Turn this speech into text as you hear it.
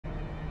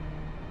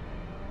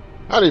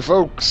Howdy,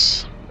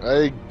 folks.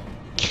 I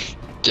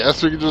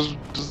guess we can just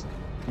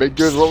make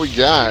do with what we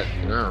got.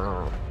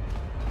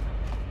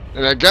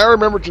 And I gotta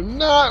remember to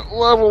not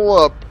level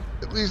up,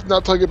 at least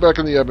not till I get back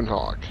in the Ebon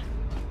Hawk.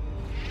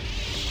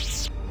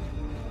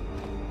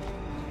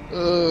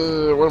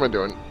 What am I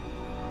doing?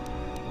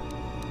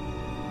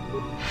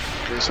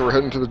 Okay, so we're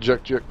heading to the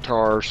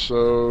Jekkar,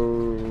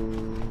 so...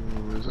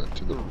 is that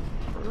to the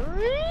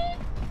right?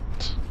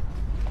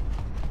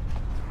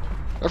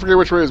 I forget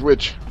which way is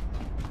which.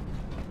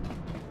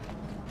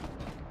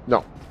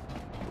 No.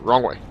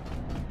 Wrong way.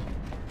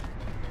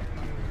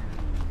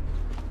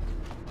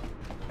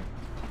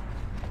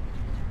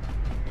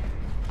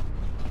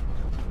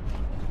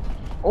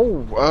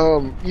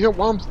 Oh, you know,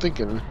 while I'm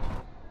thinking...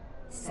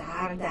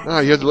 you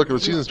have to look at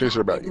what season space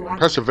are about you.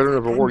 Impressive veteran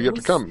of a war yet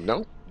to come,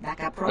 no?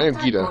 I am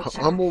Gita,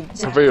 humble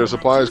purveyor of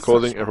supplies,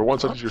 clothing, and for one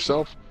such as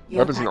yourself,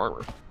 weapons and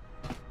armor.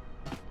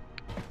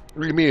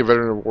 Read me a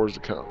veteran of wars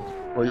to come.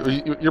 Well,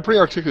 you're pretty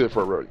articulate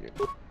for a Rodian.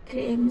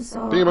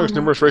 Being amongst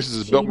numerous races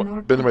has been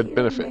to my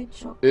benefit.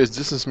 It has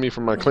distanced me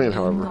from my clan,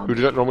 however, who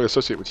do not normally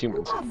associate with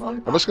humans.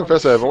 I must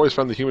confess that I have always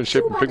found the human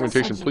shape and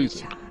pigmentation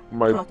pleasing.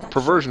 My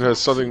perversion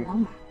has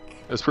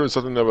proven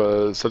something of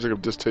a subject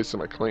of distaste to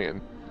my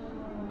clan.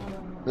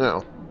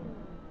 Now,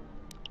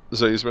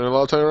 so you spend a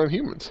lot of time around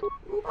humans.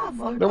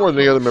 No more than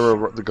any other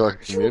member of the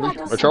galactic community.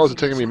 My travels have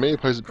taken me many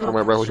places before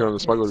my arrival here on the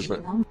Smuggler's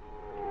Bent. What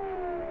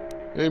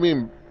do you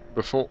mean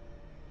before?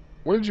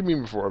 What did you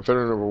mean before? A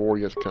veteran of a war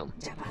yet to come.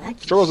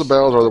 Struggles and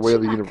battles are the way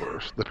of the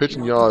universe. The pitch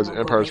and yaw as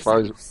empires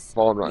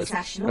fall and rise.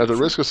 And at the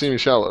risk of seeming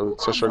shallow,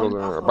 such struggles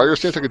are. By your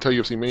stance, I can tell you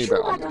have seen many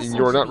battles, and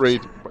you are not ready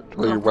to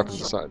lay your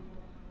weapons aside.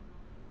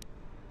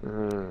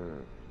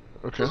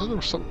 Okay, I thought there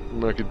was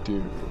something I could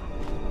do.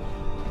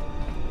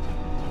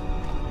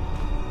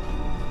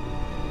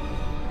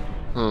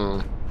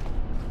 Oh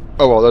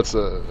well, that's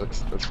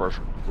for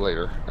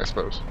later, I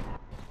suppose.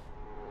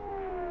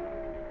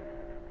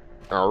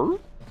 Arr?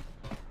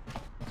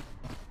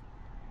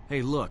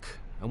 Hey, look,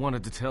 I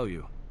wanted to tell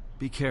you.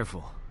 Be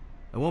careful.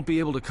 I won't be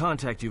able to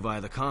contact you via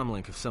the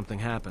comlink if something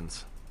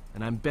happens,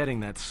 and I'm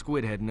betting that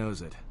Squidhead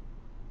knows it.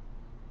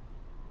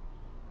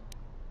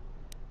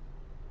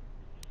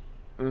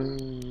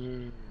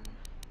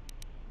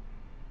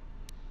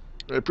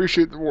 I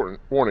appreciate the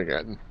warning,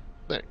 Atten.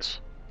 Thanks.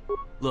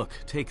 Look,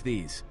 take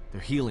these.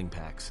 They're healing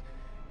packs.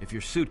 If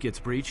your suit gets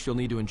breached, you'll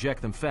need to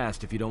inject them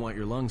fast if you don't want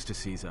your lungs to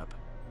seize up.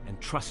 And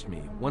trust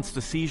me, once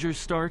the seizures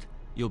start,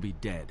 you'll be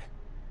dead.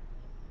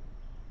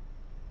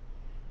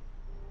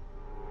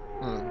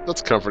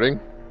 That's comforting.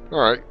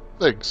 Alright,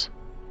 thanks.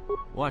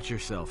 Watch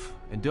yourself,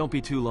 and don't be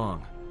too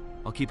long.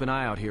 I'll keep an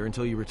eye out here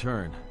until you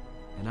return.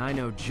 And I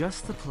know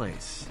just the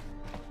place.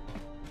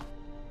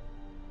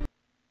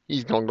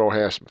 He's gonna go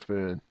have some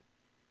fun.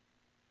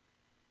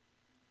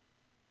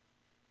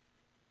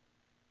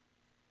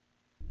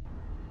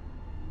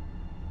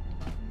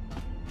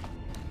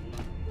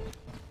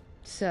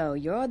 So,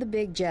 you're the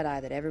big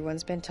Jedi that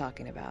everyone's been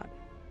talking about.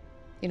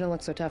 You don't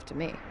look so tough to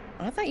me.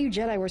 I thought you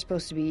Jedi were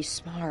supposed to be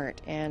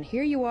smart, and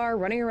here you are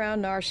running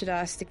around Nar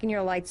Shaddaa sticking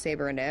your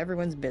lightsaber into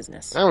everyone's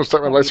business. I haven't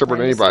stuck my lightsaber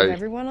in anybody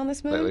everyone on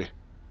this moon? lately.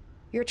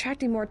 You're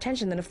attracting more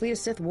attention than a fleet of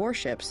Sith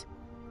warships.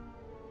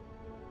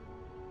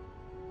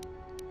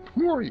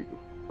 Who are you?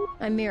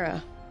 I'm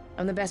Mira.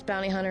 I'm the best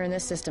bounty hunter in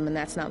this system, and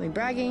that's not me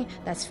bragging,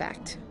 that's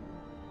fact.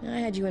 I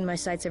had you in my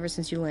sights ever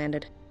since you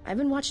landed. I've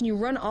been watching you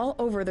run all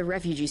over the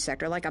refugee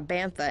sector like a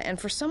bantha, and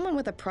for someone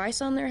with a price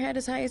on their head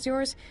as high as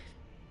yours,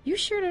 you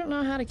sure don't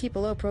know how to keep a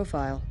low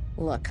profile.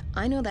 Look,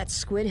 I know that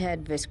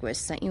squid-head Visquis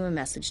sent you a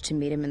message to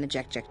meet him in the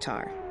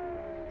Jekkar.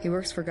 He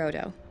works for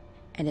Godo,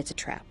 and it's a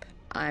trap.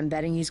 I'm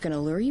betting he's gonna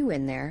lure you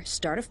in there,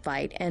 start a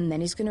fight, and then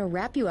he's gonna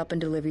wrap you up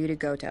and deliver you to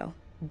Godo,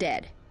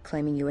 dead,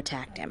 claiming you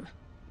attacked him.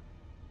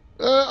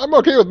 I'm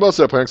okay with most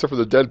of that plan, except for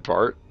the dead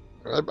part.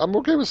 I'm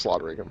okay with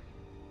slaughtering him.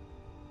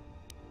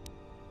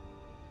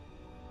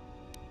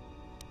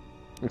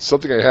 It's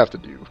something I have to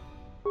do.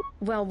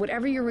 Well,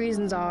 whatever your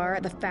reasons are,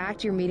 the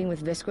fact you're meeting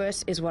with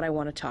Visquis is what I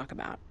want to talk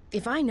about.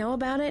 If I know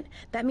about it,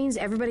 that means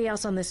everybody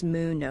else on this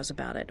moon knows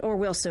about it, or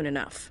will soon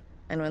enough.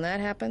 And when that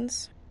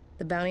happens,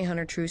 the bounty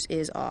hunter truce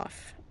is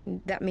off.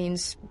 That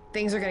means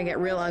things are gonna get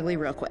real ugly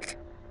real quick.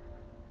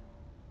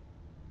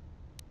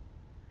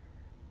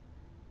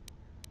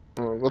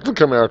 Let them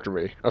come after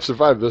me. I've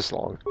survived this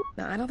long.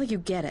 Now, I don't think you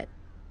get it.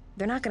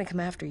 They're not gonna come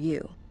after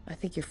you. I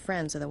think your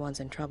friends are the ones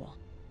in trouble.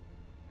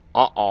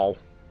 Uh-oh.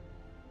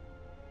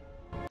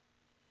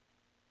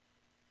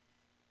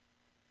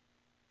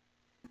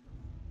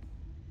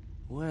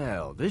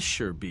 Well, this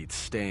sure beats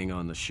staying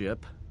on the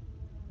ship.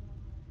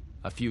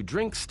 A few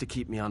drinks to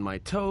keep me on my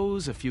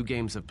toes, a few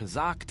games of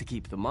Pazak to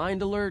keep the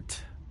mind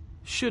alert.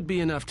 Should be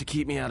enough to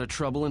keep me out of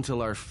trouble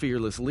until our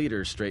fearless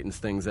leader straightens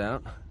things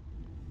out.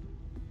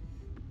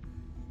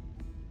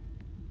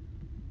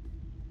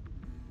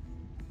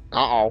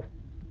 Uh-oh.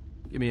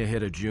 Give me a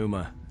hit of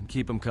Juma, and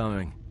keep 'em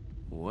coming.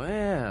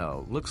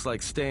 Well, looks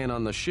like staying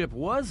on the ship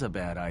was a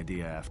bad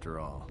idea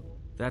after all.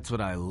 That's what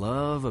I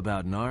love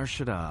about Nar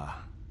Shaddaa,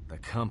 the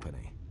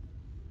company.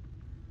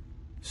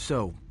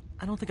 So,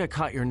 I don't think I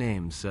caught your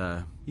names.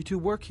 You two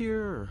work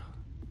here, or?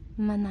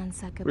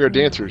 We are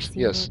dancers,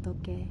 yes.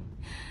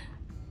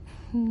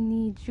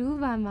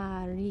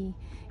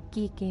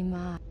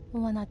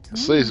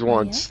 Slaves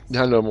once,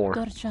 now no more.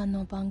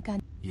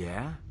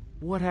 Yeah?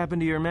 What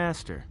happened to your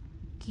master?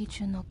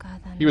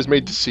 He was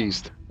made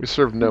deceased. We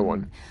served no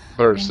one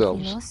but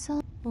ourselves.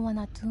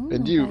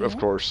 And you, of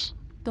course.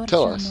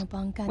 Tell us,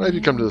 why have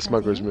you come to the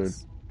Smuggler's Moon?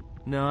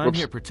 No, I'm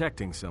here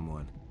protecting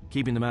someone.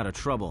 Keeping them out of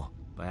trouble.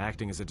 By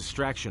acting as a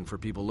distraction for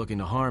people looking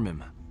to harm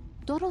him.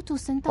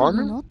 Harm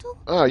him?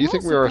 Ah, you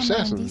think we are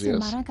assassins,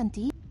 yes.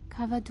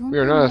 We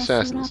are not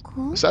assassins.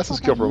 Assassins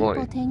kill for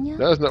money.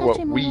 That is not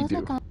what we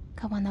do.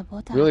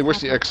 We only wish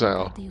the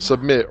exile.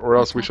 Submit, or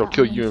else we shall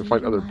kill you and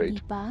find other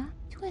bait.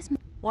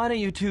 Why don't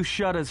you two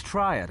shut us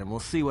try it, and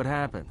we'll see what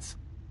happens.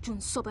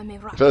 If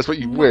that is what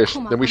you wish,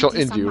 then we shall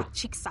end you. It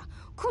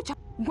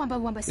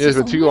has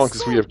been too long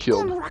since we have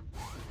killed.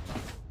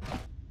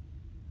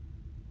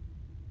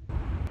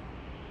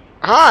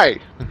 Hi!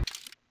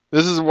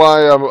 This is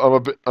why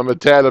I'm a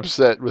tad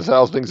upset with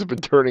how things have been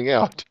turning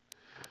out.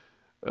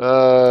 I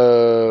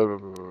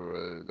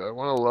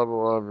want to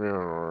level up.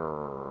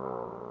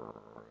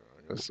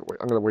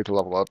 I'm gonna wait to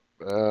level up.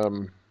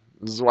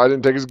 This is why I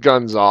didn't take his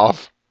guns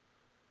off,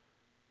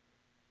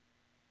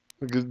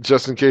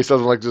 just in case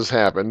something like this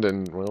happened,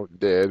 and well, it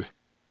did.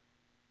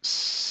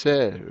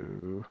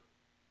 So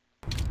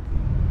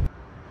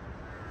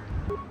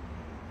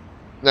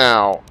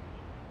now.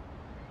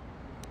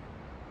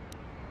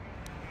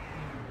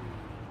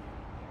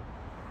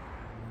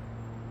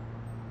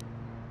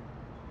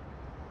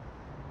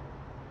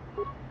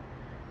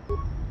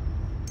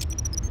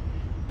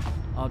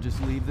 I'll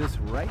just leave this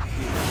right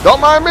here. Don't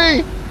mind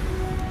me!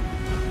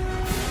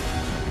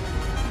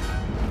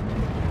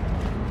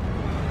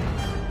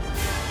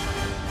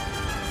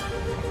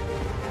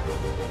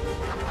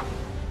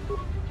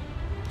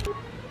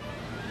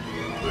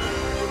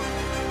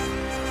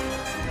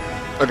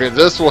 Okay,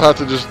 this will have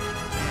to just...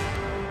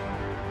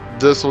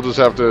 This will just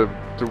have to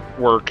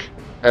work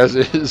as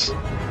is.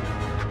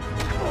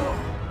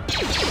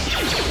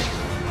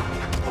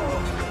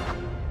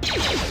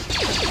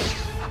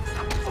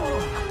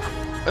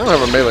 I don't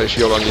have a melee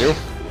shield on you.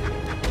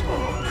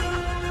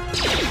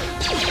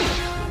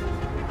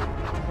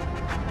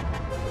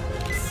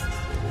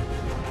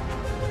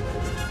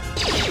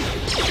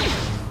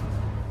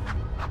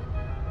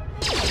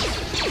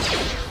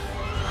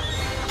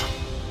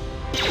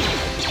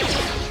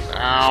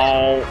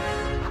 Ow.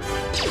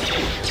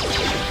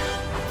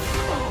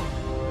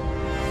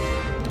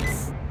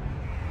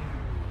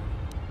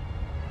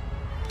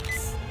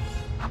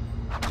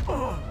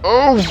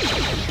 Oh!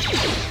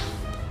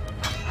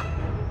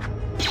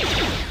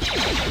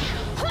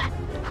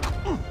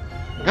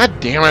 God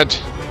damn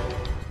it.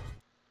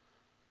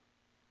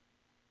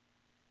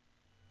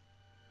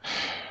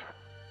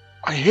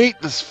 I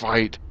hate this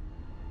fight.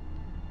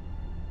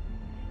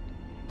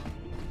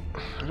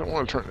 I don't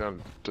want to turn it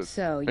down to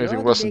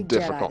anything less than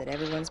difficult.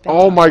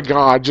 Oh my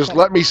god, just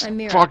let me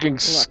fucking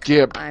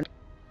skip. And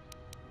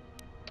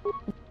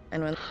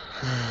when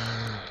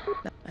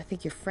I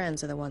think your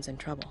friends are the ones in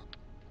trouble.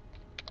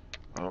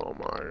 Oh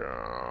my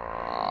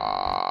god.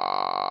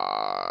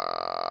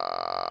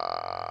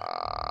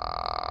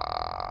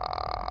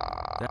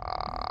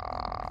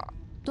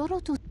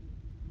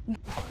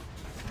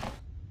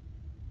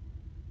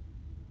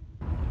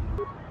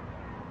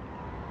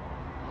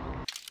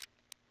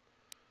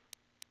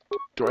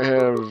 Do I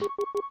have...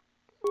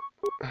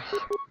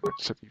 I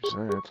just have to use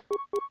that.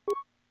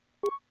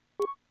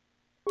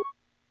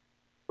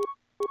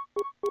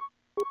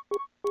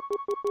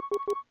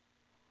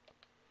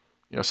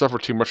 You know, I suffer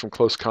too much from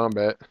close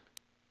combat.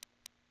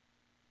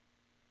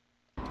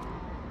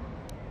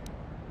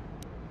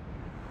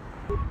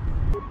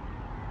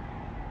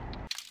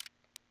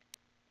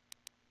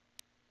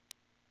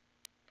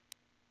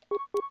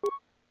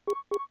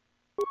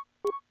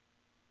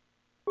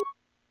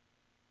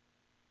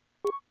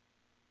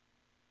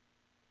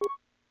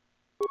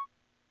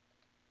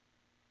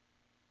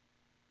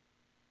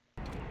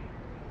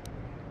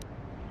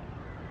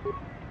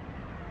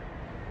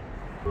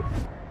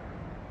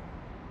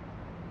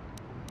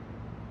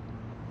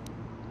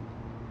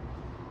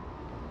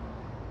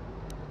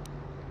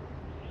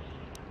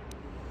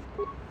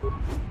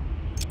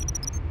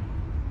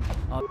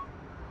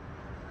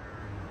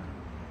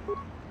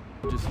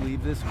 I'll just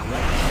leave this right.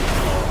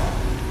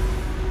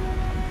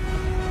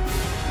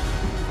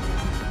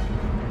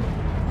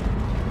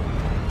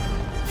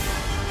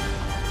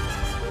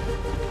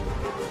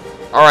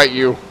 All right,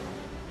 you.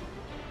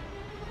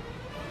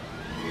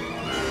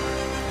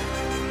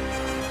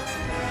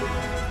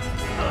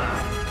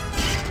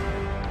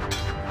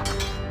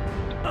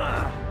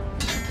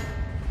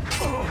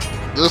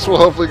 This will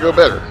hopefully go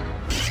better.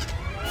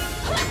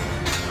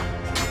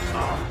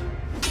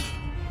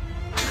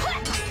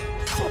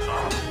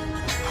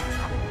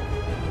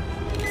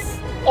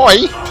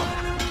 Oi!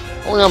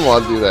 Only I'm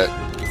allowed to do that.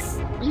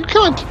 You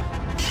cunt!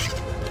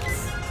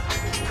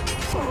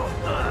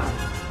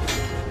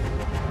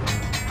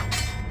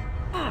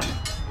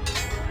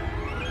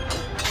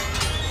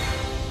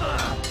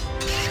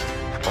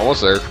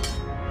 Almost there.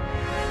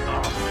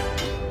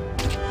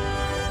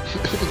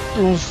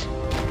 Oof.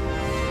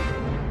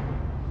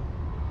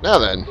 Now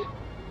then.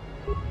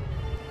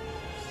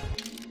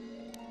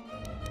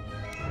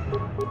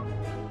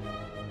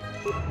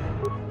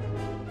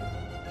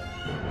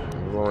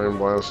 Volume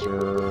blaster.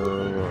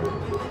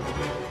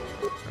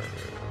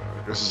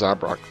 This is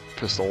Zabrak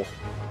pistol.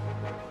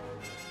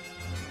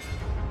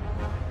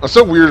 I'm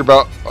so weird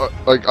about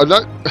like I'm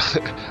not.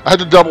 I had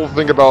to double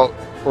think about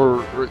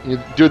or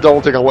do a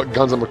double take on what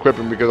guns I'm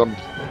equipping because I'm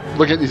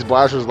looking at these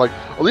blasters like,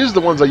 oh, these are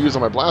the ones I use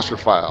on my blaster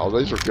files.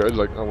 These are good.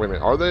 Like, oh wait a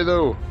minute, are they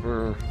though?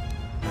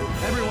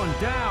 Everyone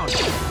down.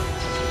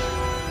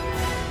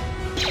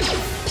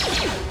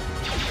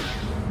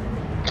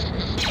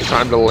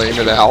 Time to lame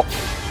it out.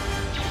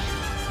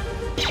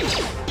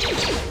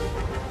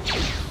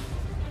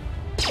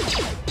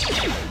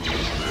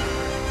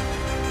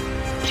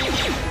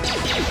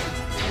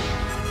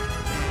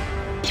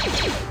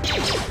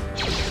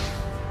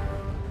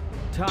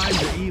 Time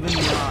to even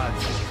the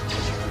odds.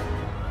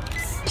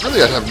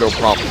 Really, I have no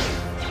problem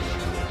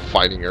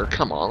fighting her.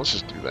 Come on, let's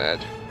just do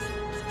that.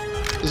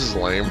 This is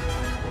lame.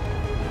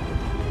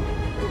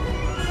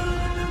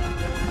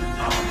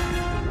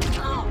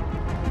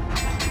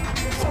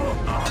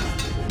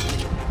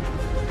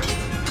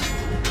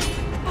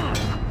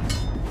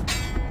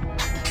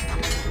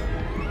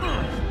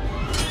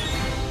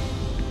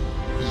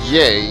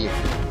 Yay.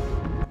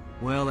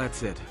 Well,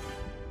 that's it.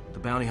 The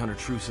bounty hunter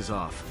truce is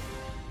off.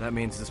 That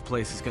means this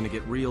place is gonna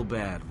get real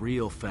bad,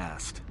 real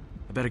fast.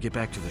 I better get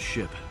back to the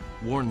ship.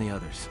 Warn the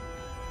others.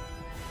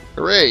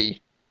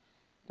 Hooray!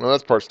 Well,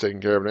 that part's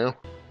taken care of now.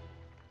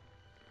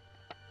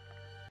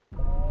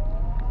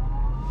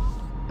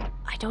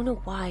 I don't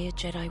know why a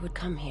Jedi would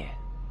come here.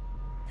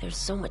 There's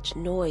so much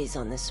noise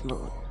on this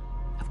moon.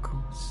 Of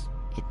course,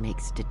 it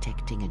makes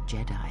detecting a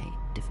Jedi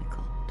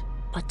difficult.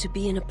 But to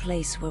be in a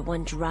place where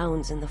one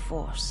drowns in the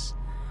Force,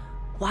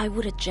 why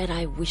would a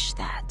Jedi wish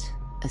that?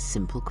 A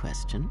simple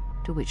question,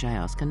 to which I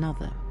ask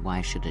another.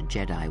 Why should a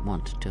Jedi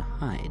want to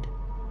hide?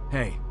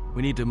 Hey,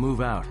 we need to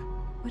move out.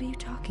 What are you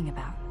talking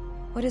about?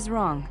 What is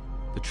wrong?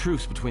 The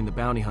truce between the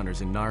bounty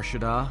hunters and Nar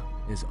Shaddaa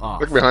is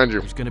off. Look behind you.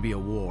 There's gonna be a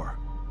war.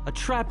 A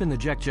trap in the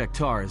Jek-Jek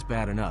Tar is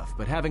bad enough,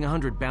 but having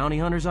 100 bounty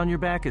hunters on your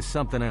back is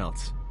something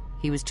else.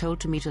 He was told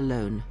to meet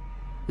alone.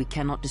 We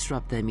cannot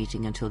disrupt their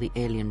meeting until the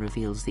alien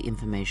reveals the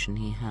information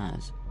he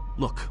has.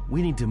 Look,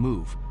 we need to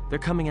move. They're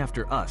coming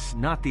after us,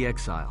 not the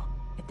exile.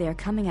 If they are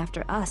coming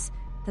after us,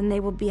 then they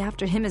will be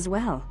after him as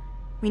well.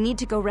 We need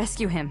to go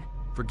rescue him.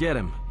 Forget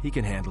him. He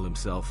can handle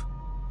himself.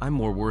 I'm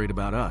more worried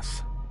about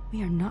us.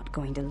 We are not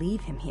going to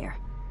leave him here.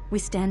 We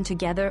stand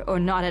together or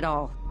not at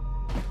all.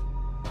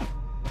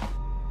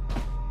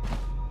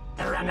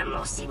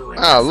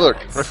 Ah, look,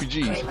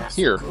 refugees.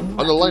 Here,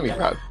 on the landing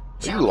pad.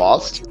 Are you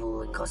lost?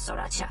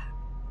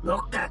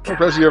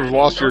 Perhaps you have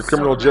lost your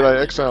criminal Jedi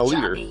exile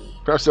leader.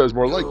 Perhaps that is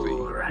more likely.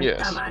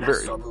 Yes,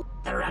 very.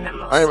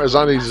 I am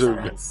Azani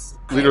Zug,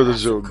 leader of the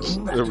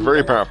Zugs. They're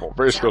very powerful,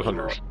 very skilled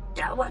hunters.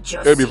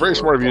 It would be very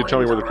smart of you to tell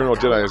me where the criminal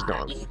Jedi has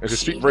gone, and to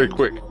speak very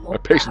quick. My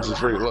patience is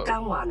very low.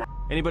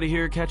 Anybody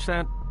here catch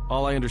that?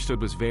 All I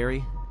understood was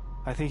very.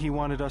 I think he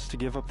wanted us to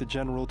give up the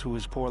General to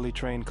his poorly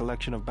trained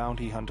collection of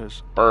bounty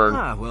hunters. Burn.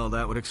 Ah, well,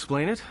 that would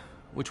explain it.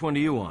 Which one do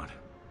you want?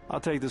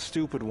 I'll take the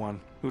stupid one,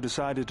 who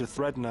decided to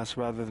threaten us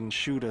rather than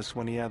shoot us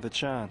when he had the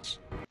chance.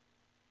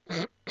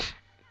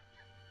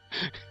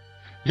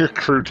 Your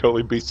crew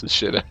totally beats the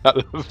shit out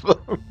of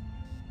them.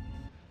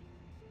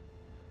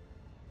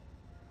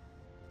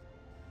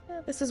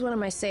 This is one of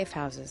my safe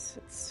houses.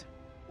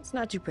 It's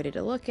not too pretty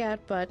to look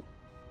at, but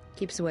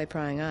keeps away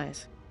prying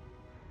eyes.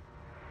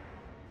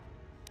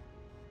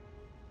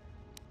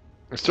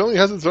 It certainly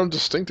has its own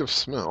distinctive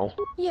smell.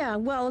 Yeah,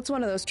 well, it's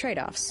one of those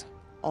trade-offs.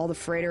 All the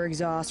freighter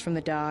exhaust from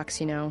the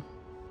docks, you know.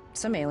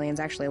 Some aliens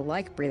actually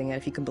like breathing it,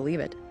 if you can believe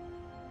it.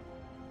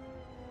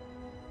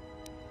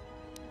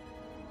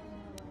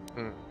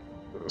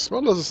 The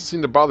smell doesn't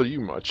seem to bother you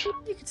much.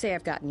 You could say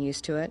I've gotten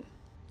used to it.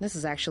 This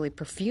is actually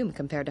perfume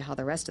compared to how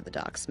the rest of the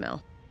docks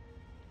smell.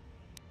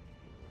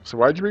 So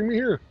why'd you bring me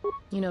here?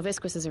 You know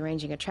Visquis is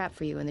arranging a trap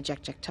for you in the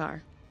Jek-Jek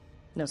Tar.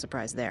 No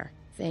surprise there.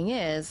 Thing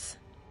is,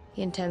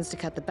 he intends to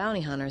cut the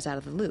bounty hunters out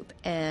of the loop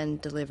and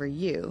deliver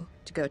you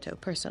to Goto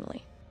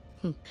personally.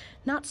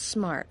 Not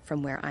smart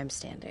from where I'm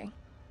standing.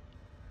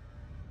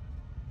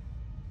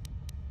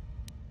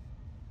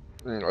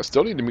 I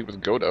still need to meet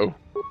with Goto.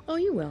 Oh,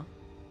 you will.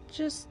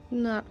 Just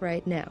not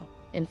right now.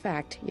 In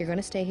fact, you're going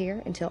to stay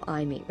here until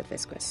I meet with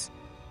Visquis.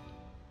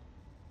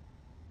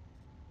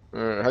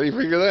 How do you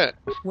figure that?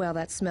 Well,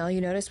 that smell you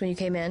noticed when you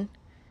came in?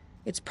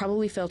 It's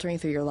probably filtering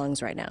through your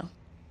lungs right now.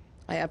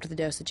 I upped the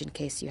dosage in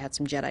case you had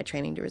some Jedi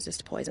training to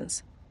resist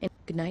poisons. And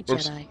good night,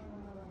 Oops. Jedi.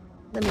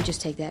 Let me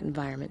just take that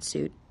environment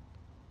suit,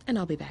 and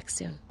I'll be back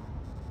soon.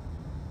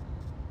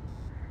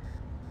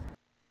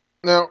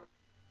 Now,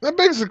 that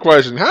begs the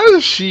question, how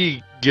does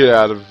she get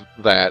out of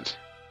that?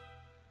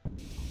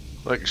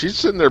 Like, she's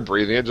sitting there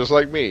breathing it just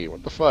like me.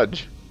 What the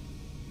fudge?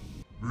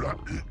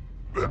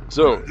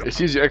 So, it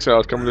sees the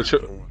exiles coming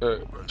to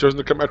chosen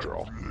to come after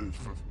all.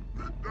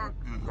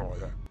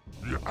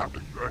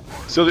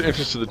 Seal the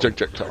entrance to the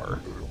Jek Tower.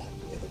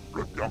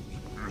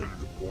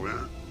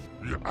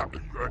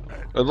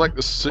 Unlike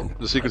the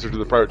sequencer to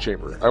the private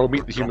chamber, I will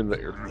meet the human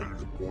there.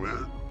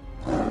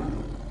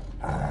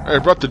 I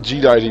have brought the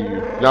Jedi to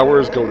you. Now where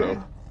is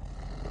Godo?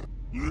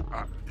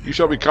 You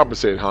shall be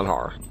compensated,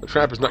 Hanhar. The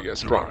trap is not yet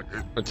sprung.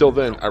 Until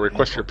then, I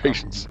request your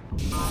patience.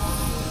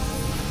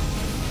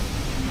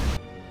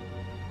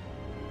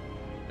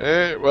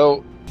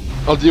 Well,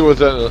 I'll deal with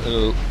that in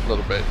a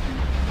little bit.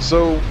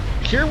 So,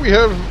 here we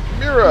have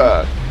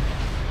Mira.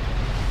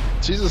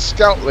 She's a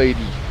scout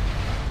lady.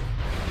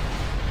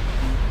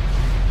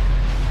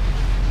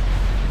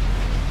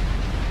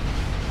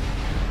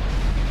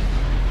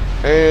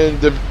 And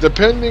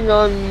depending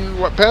on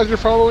what path you're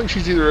following,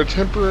 she's either a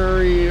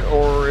temporary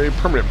or a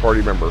permanent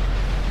party member.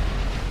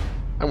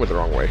 I went the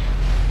wrong way.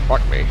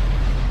 Fuck me.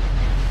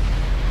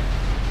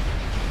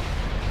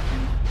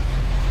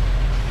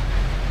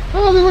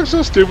 Oh, they look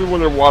so stupid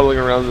when they're waddling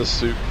around in this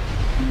suit.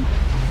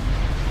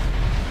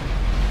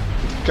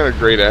 It's kind of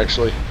great,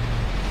 actually.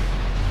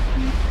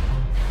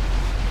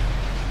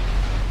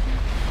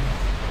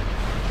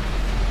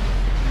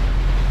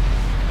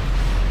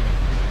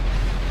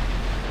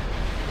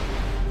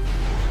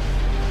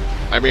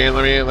 Let me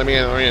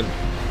in.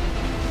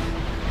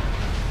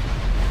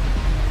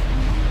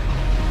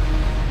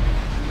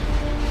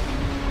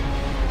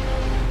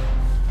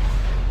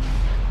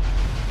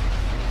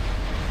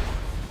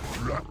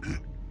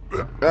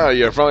 Ah,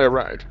 you finally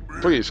arrived.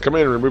 Please, come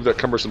in and remove that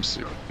cumbersome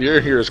suit. The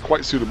air here is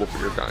quite suitable for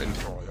your kind.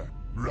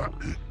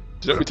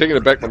 Do not be taken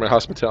aback by my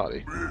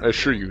hospitality. I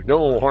assure you, no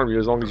one will harm you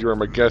as long as you are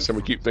my guest and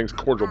we keep things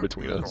cordial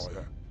between us.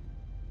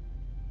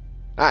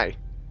 Hi.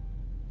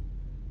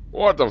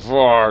 What the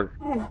fuck?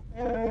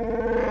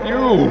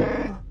 You!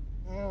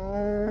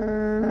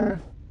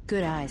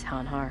 Good eyes,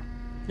 Hanhar.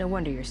 No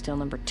wonder you're still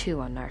number 2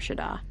 on Nar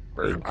Shaddaa.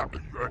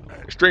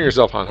 Restrain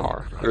yourself,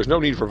 Hanhar. There is no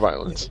need for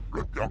violence.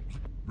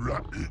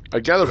 I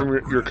gather from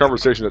your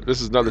conversation that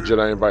this is not the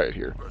Jedi invited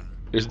here.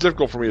 It is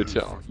difficult for me to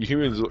tell. You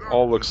humans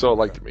all look so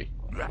alike to me.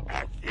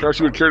 Perhaps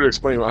you would care to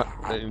explain what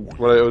I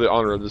owe the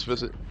honor of this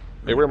visit?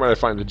 Hey, where might I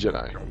find the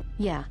Jedi?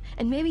 Yeah,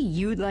 and maybe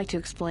you'd like to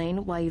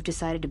explain why you've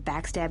decided to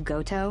backstab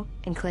Goto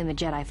and claim the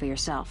Jedi for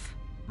yourself.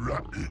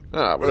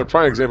 Ah, what a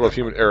prime example of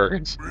human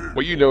arrogance.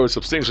 What you know is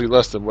substantially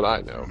less than what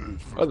I know.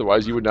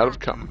 Otherwise, you would not have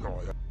come.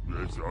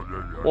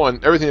 1.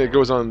 Everything that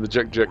goes on in the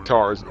Jek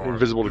Tower is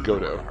invisible to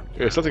Goto.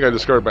 It's something I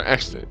discovered by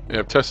accident, and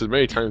have tested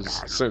many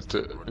times since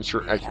to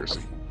ensure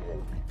accuracy.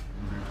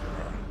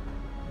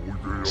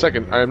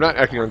 2nd, I am not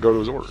acting on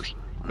Goto's orders.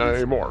 Not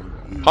anymore.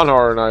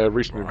 Hanhar and I have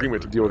reached an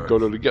agreement to deal with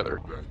Goto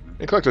together,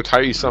 and collect a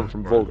tidy sum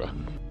from Volga.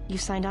 You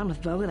signed on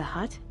with Volga the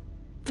Hutt?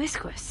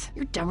 Visquis,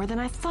 you're dumber than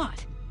I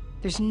thought.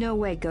 There's no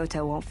way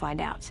Goto won't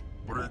find out.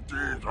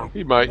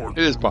 He might. It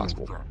is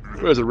possible.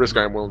 But it's a risk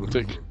I am willing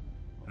to take.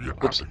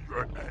 Whoops.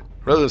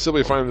 Rather than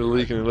simply finding the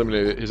leak and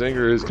eliminate it, his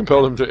anger has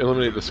compelled him to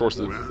eliminate the source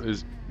of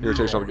his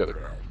irritation altogether.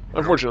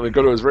 Unfortunately,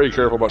 Goto is very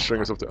careful about showing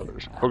himself to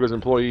others. Volga's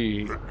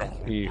employee,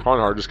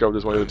 Hanhar, discovered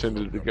this while he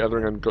attended the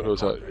gathering on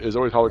Goto's hut. It is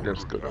always holograms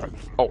to Goto.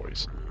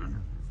 Always.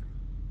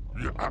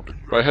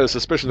 But I had a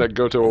suspicion that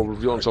Goto will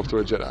reveal himself to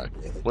a Jedi.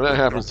 When that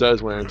happens, that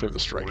is when I intend to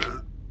strike.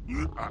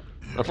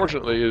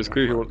 Unfortunately, it is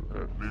clear he will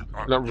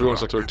not reveal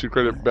himself to a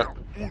two-credit bounty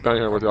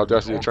hunter with the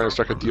audacity of trying to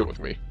strike a deal with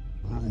me.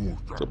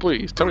 So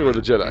please, tell me where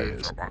the Jedi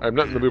is. I am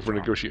not in the mood for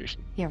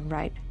negotiation. Yeah,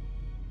 right.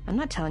 I'm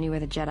not telling you where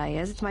the Jedi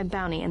is. It's my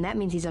bounty, and that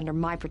means he's under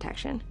my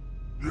protection.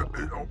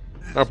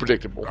 How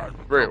predictable.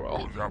 Very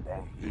well.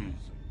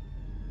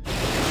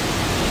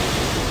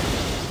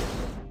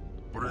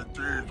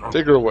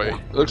 Take her away.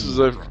 It looks as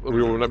if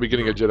we will not be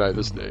getting a Jedi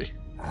this day.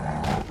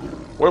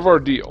 What of our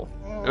deal?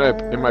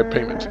 And my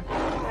payment?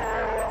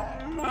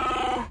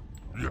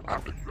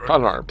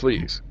 Hanhar,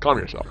 please, calm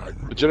yourself.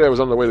 The Jedi was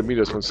on the way to meet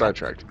us when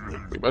sidetracked.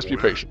 We must be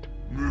patient.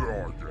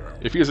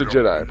 If he is a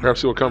Jedi,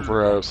 perhaps he will come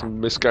for some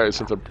misguided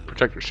sense of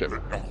protectorship.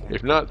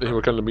 If not, then he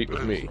will come to meet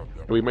with me,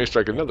 and we may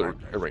strike another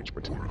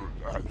arrangement.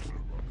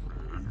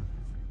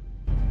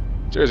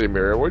 Seriously,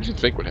 Mira, what did you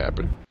think would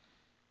happen?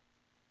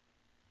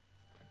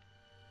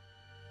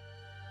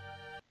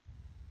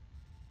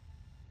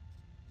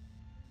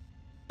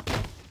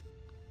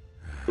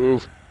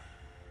 Oof.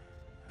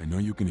 I know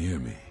you can hear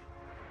me.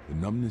 The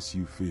numbness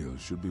you feel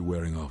should be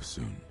wearing off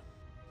soon,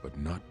 but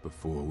not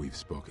before we've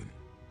spoken.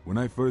 When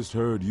I first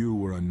heard you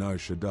were on Nar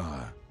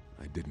Shaddaa,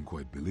 I didn't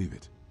quite believe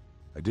it.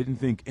 I didn't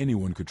think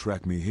anyone could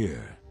track me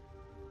here,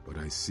 but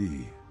I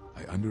see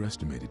I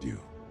underestimated you.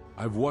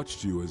 I've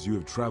watched you as you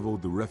have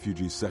traveled the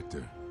refugee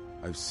sector.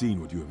 I've seen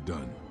what you have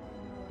done,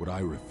 what I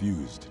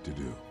refused to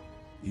do.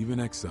 Even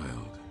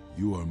exiled,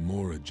 you are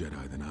more a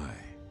Jedi than I.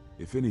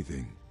 If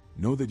anything,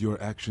 know that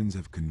your actions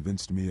have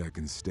convinced me I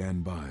can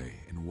stand by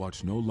and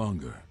watch no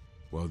longer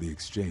while the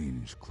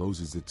Exchange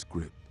closes its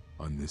grip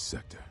on this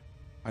sector.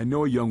 I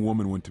know a young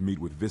woman went to meet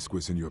with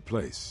Visquis in your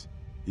place.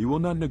 He will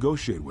not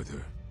negotiate with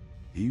her.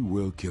 He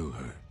will kill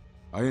her.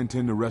 I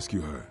intend to rescue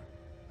her.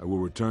 I will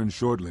return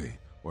shortly,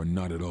 or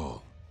not at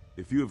all.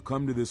 If you have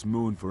come to this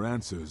moon for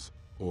answers,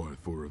 or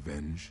for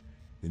revenge,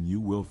 then you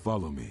will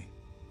follow me.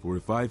 For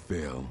if I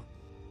fail,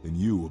 then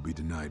you will be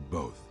denied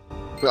both.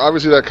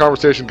 Obviously, that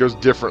conversation goes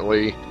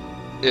differently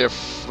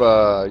if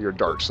you're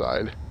dark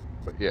side.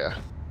 But yeah.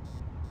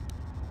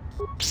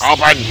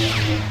 Open!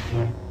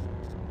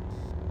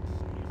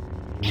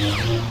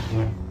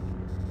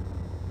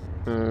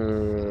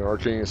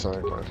 Arcane sign.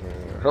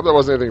 I hope that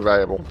wasn't anything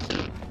valuable.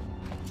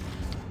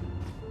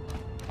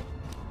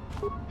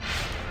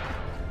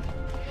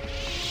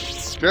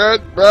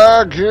 Get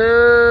back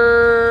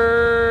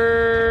here!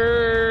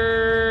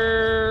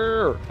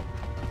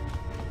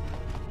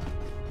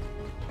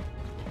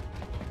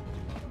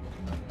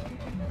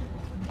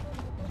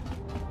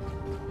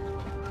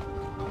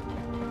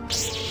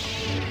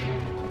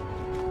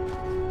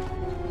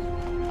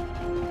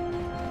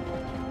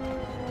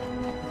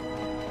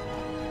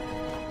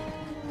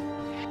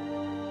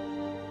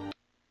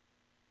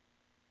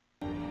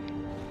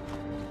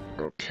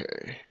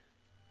 Okay.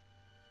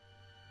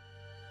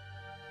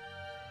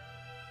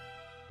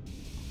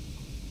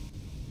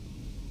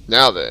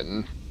 Now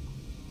then.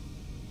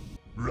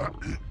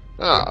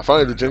 Ah,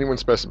 finally the genuine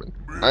specimen.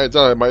 I had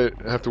thought I might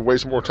have to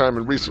waste more time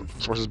and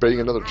resources baiting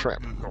another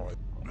trap.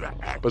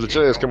 But the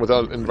Jedi has come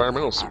without an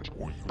environmental suit.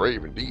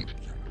 Brave indeed.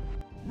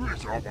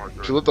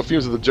 She let the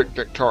fumes of the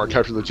Jet car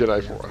capture the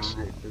Jedi for us.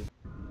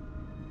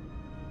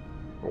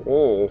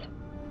 Oh.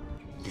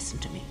 Listen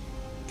to me.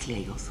 Clear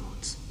your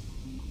thoughts.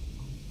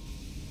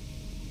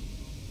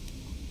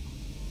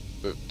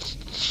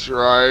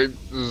 Try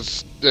to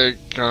stay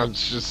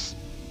conscious.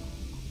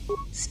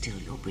 Still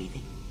you're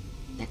breathing.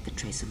 Let the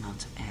trace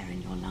amounts of air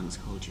in your lungs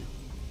hold you.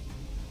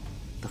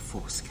 The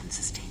Force can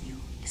sustain you.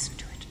 Listen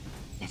to it.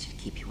 Let it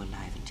keep you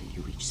alive until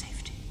you reach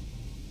safety.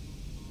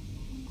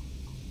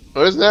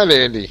 Oh, isn't that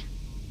Andy?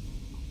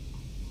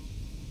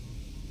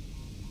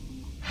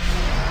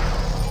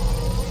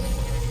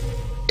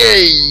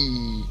 Hey!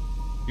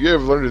 You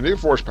have learned a new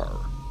Force power.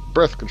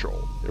 Breath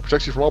control. It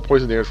protects you from all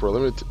poison damage for a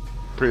limited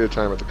period of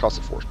time at the cost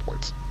of Force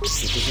points. It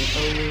is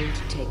an old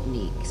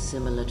technique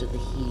similar to the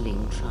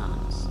healing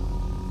trance.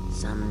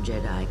 Some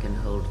Jedi can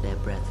hold their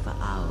breath for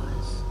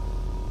hours,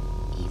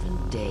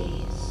 even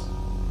days.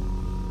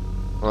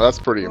 Well, that's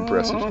pretty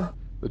impressive.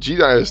 The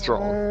Jedi is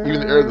strong.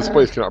 Even the air of this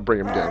place cannot bring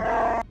him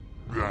down.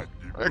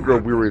 I grow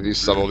weary of these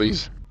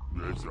subtleties.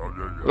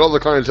 But all the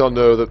clientele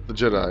know that the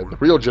Jedi, the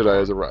real Jedi,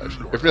 has arrived.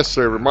 If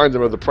necessary, remind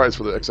them of the price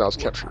for the exile's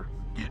capture.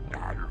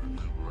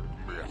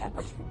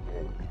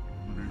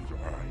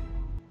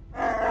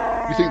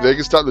 You think they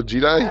can stop the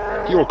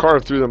Jedi? He will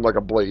carve through them like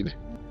a blade.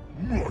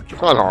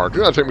 Not hard. Do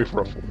not take me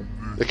for a fool.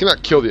 They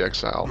cannot kill the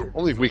exile,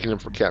 only weaken him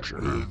for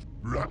capture.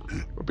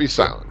 But be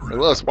silent,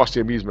 and let us watch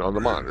the amusement on the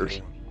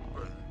monitors.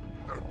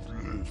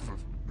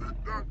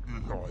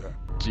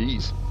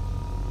 Jeez.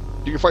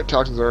 You can fight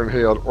toxins that are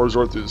inhaled or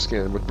absorbed through the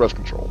skin with breath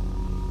control.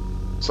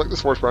 Select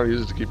this Force power and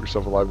use it to keep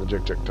yourself alive in the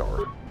Jet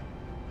Tower.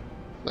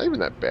 Not even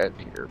that bad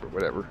in here, but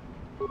whatever.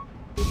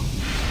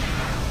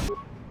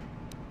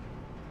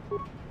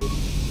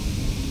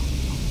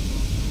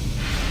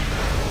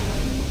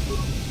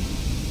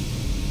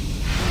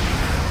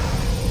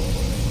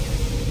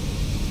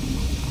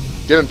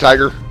 Get him,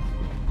 Tiger.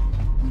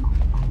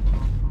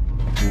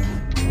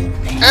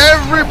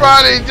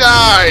 Everybody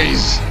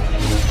dies!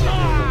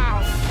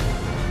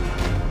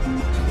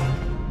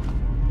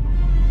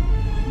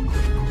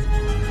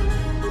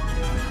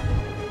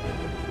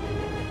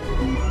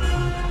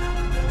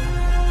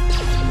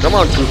 Come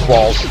on,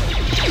 goofballs.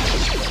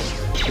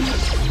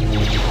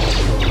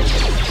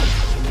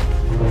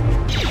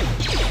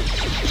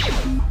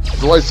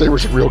 The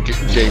lightsaber's a real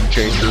game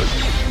changer.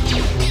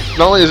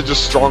 Not only is it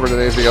just stronger than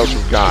anything else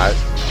we've got,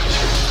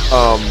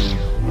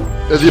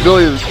 the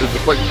ability to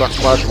deflect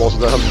flash balls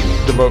without having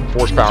to devote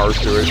Force powers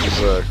to it is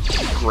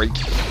great.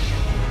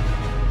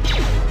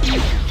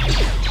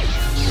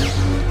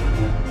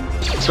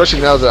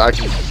 Especially now that I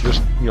can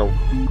just, you know,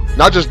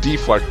 not just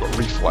deflect, but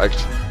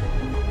reflect.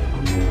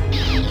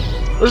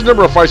 There's a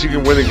number of fights you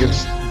can win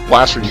against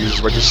blaster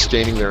users by just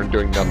standing there and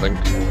doing nothing.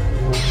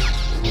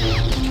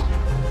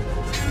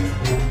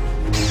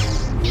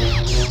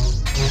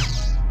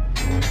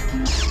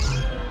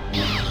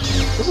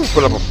 This is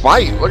put up a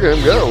fight. Look at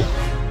him go.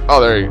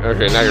 Oh, there you go.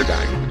 Okay, now you're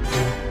dying.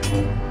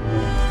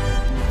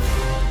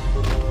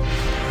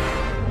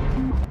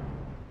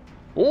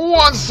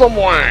 Want some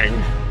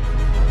wang?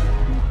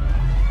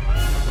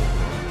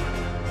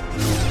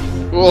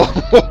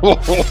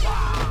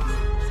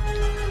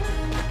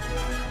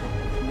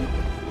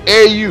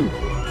 Hey, you!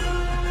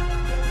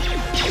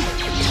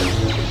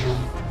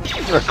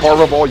 I'm gonna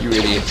carve up all you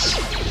idiots.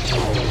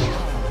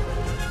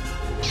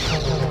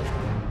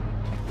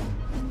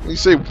 You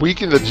say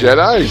weaken the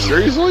Jedi?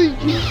 Seriously?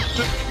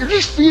 You're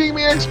just feeding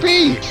me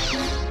XP!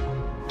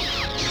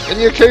 And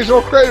the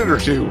occasional credit or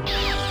two.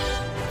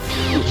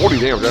 Ooh, 40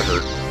 damage, that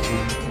hurt.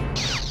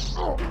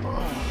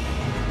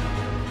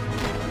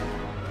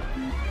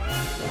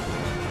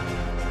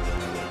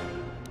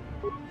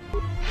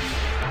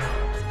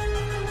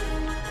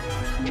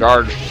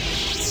 Charge.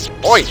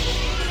 Oi!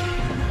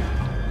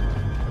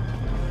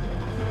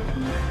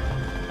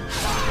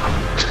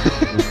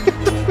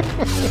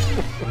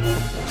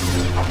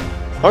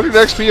 100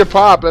 XP a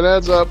pop, it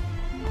adds up.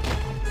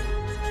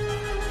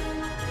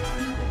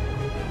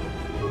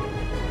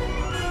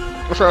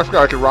 I forgot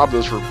I could rob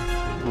those for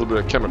a little bit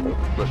of chemical,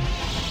 but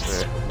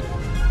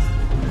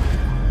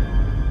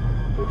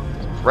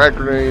frag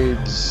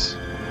grenades.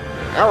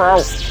 Ow!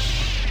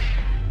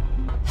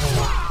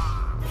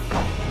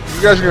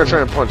 You guys are gonna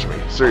try and punch me.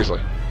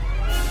 Seriously.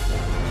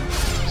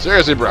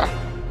 Seriously, bro.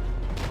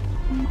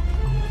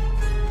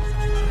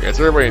 Okay, it's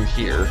everybody in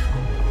here.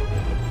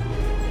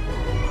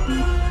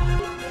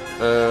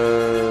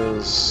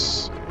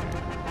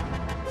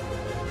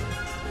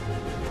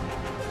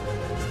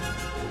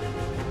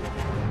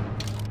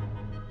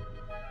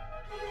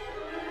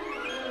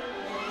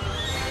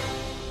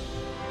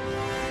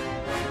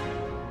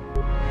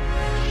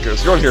 Okay,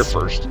 let's go in here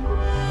first.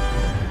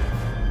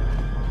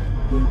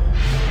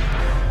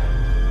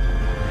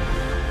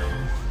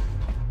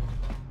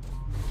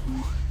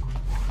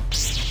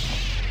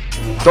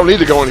 Don't need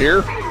to go in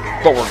here,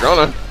 but we're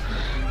gonna.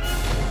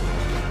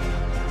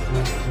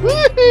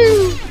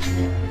 Woohoo!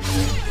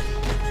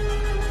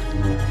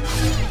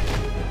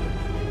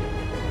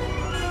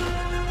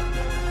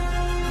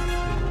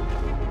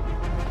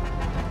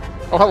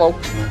 Oh, hello.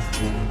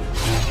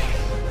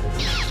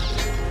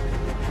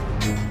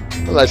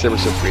 The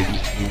lightsaber's so pretty.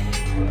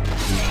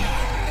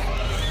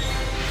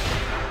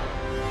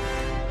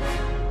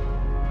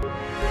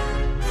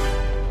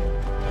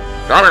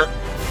 Got her!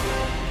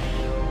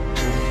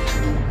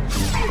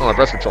 Oh, my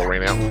breath control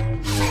ran out.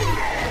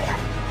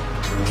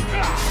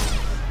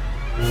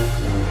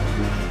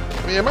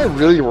 I mean, am I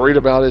really worried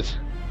about it?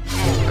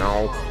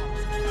 No.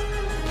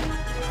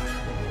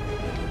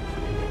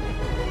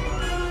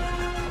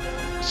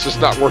 It's just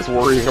not worth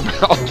worrying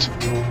about.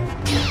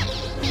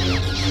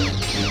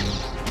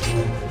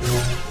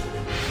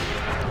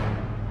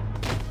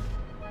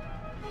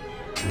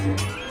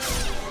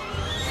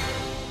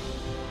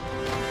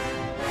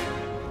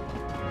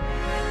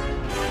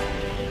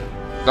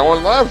 No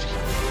one left?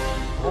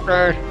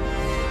 Okay.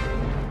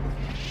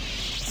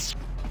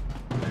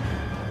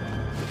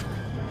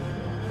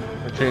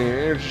 Okay,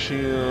 energy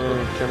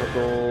shield,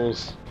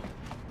 chemicals.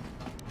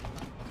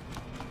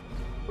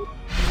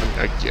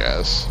 I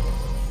guess.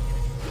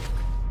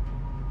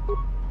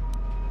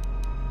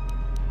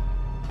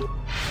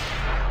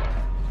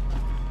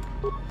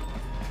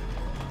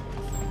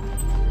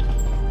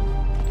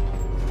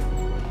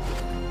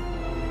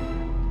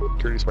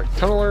 Security spike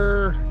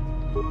tunneler.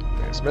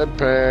 Nice med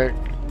pack.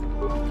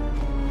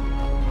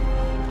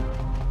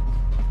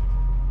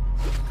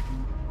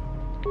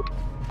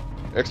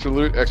 Extra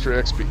loot,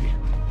 extra XP.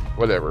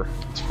 Whatever.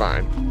 It's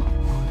fine.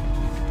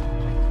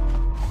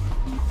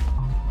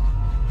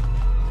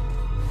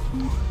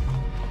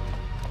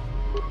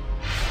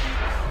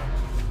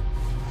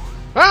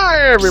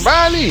 Hi,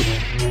 everybody!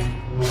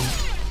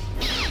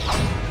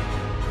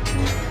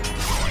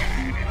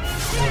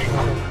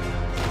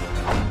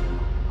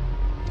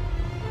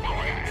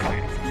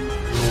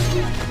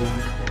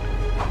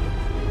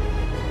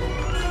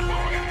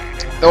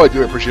 Oh, I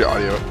do appreciate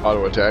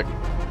auto attack.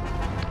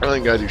 I don't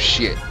think I do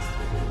shit.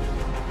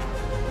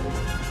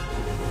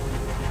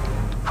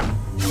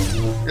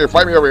 Here,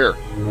 fight me over here.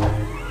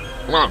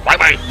 Come on, fight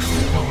me!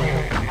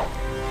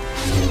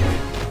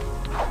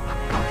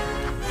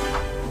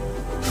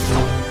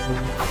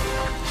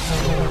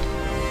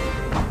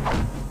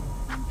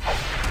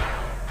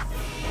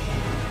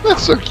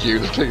 That's so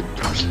cute.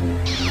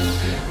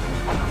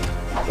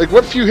 Like,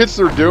 what few hits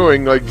they're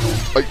doing, like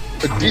a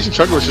decent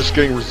chunk of it's just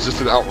getting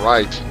resisted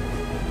outright.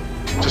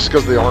 Just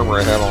because of the armor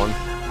I have on.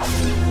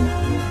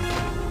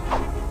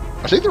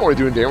 I think they're only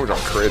doing damage on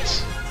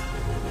crits.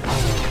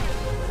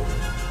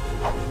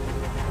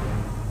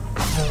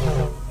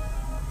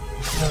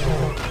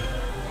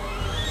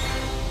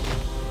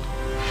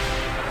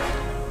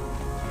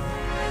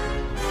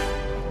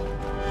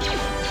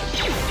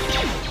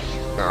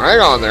 Now, hang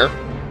on there.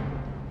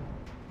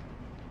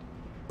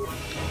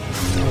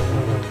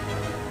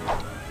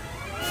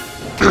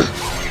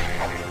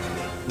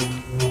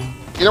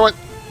 You know what?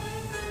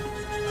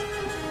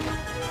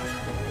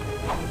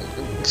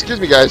 Excuse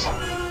me, guys.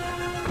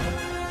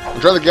 I'm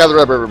trying to gather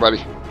up everybody.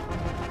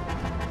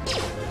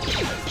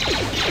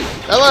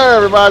 Hello,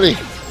 everybody.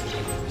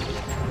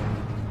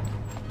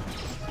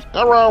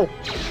 Hello.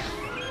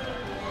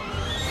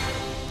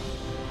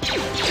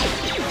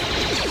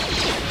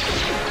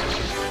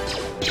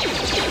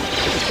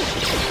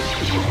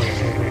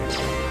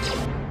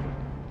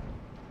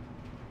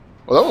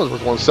 Well, that one's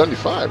worth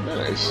 175.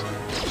 Nice.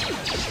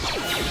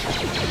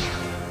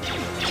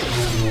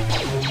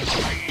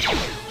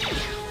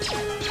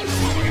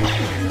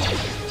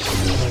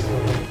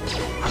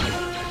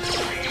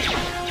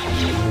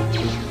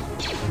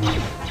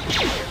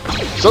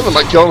 Some of them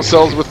might kill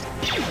themselves with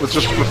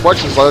just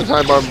reflections by the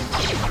time I'm,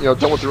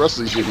 done with the rest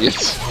of these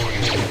idiots.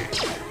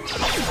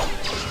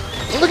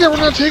 Oh, look at, we're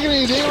not taking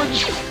any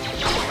damage.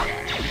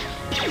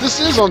 This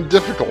is on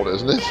difficult,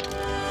 isn't it?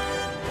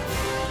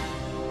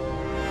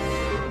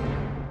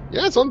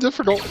 Yeah, it's on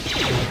difficult.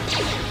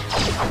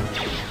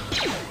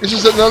 It's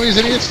just that none of these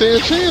idiots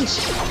stand a chance.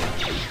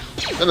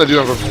 And I do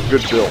have a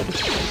good build,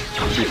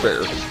 to be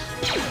fair.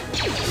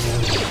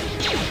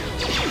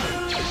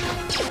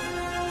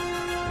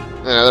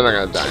 Yeah, they're not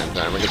gonna die in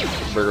time. I guess I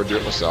better go do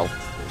it myself.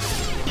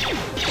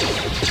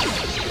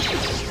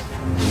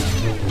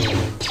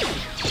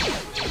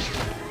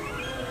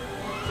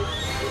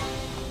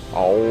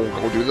 Oh,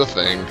 go do the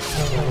thing.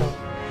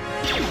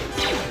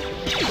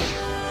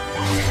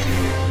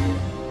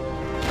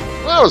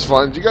 Well, that was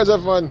fun. Did you guys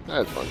have fun? I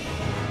had fun.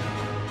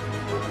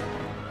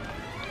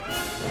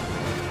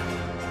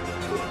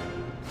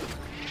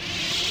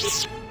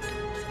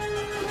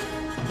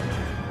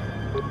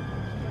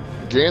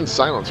 GAN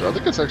silencer. I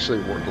think it's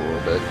actually worked a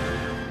little bit.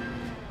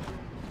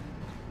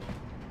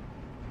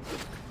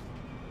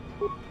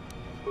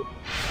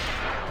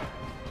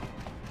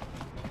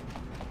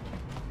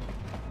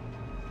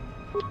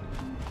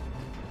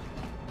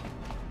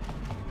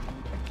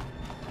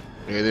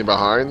 Anything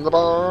behind the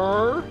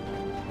bar?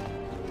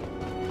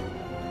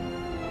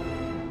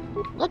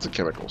 Lots of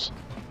chemicals.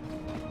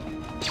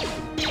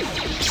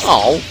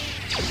 Oh,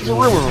 there's a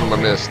room of them I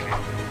missed.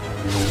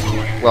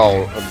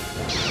 Well,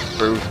 a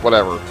booth,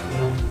 whatever.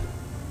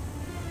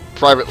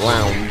 Private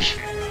lounge.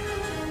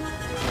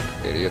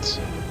 Idiots.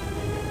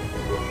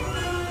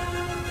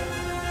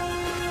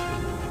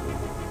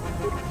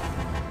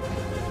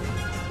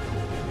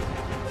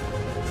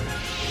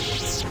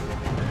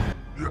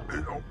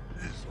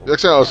 The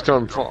exile has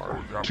come far.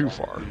 Too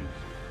far.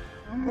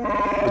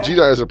 The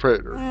Jedi is a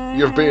predator.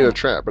 You have baited a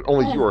trap, but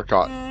only you are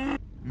caught.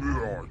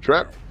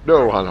 Trap?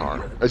 No,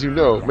 Hanhar. As you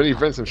know, many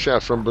vents and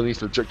shafts run beneath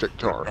the Jektek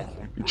Tar.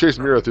 You chased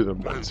Mira through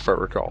them once, if I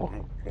recall.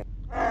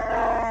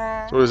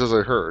 So it is as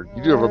I heard.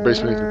 You do have a base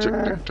beneath the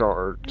Jektek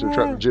Tar to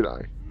trap the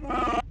Jedi.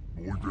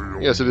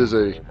 Yes, it is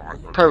a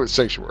private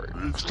sanctuary,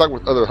 stocked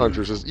with other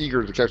hunters as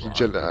eager to capture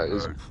Jedi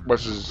as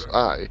much as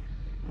I.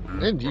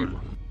 And you.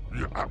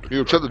 You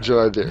will trap the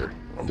Jedi there.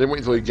 Then wait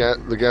until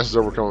the gas is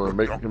overcome and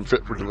make him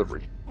fit for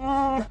delivery.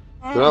 Then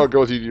I'll go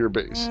with you to your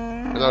base,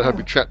 and I'll help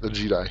you trap the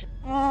Jedi.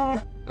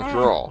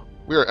 After all,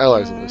 we are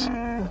allies in this.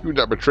 You would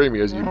not betray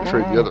me as you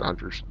betrayed the other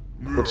hunters.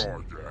 Oops.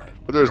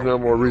 But there is no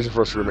more reason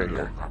for us to remain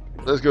here.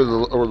 Let's go to the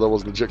lower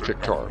levels of the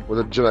Jektek Tar,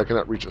 where the Jedi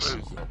cannot reach us.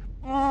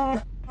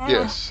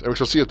 Yes, and we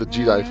shall see if the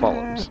Jedi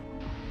follows.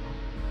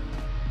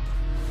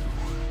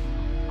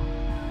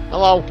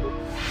 Hello.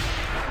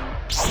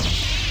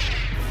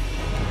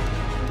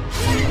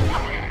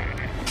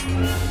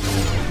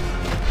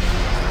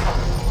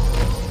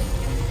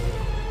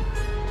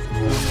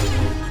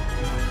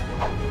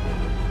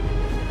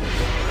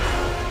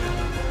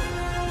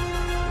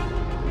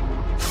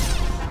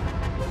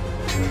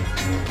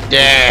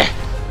 Yeah.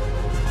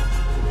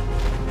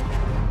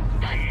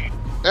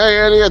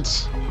 Hey,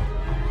 idiots!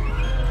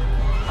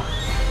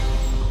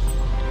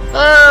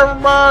 Hey,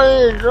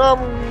 everybody, come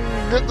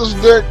get this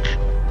dick.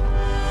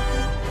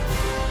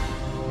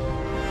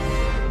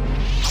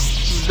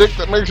 This dick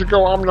that makes you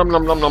go om nom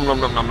nom nom nom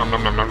nom nom nom nom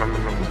nom nom nom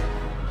nom nom.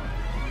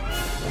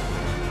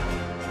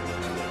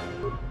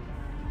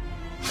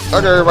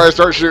 Okay, everybody,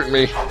 start shooting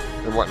me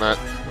and whatnot.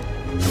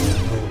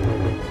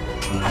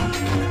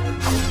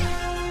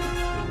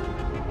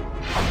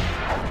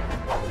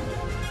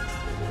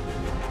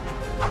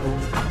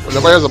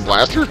 Nobody has a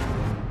blaster?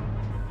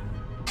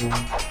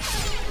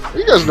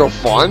 You guys are no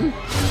fun.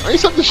 I need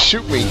something to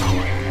shoot me.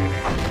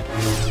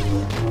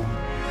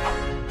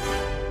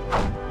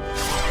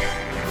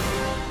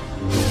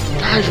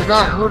 Guys, you're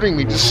not hurting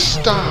me. Just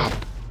stop.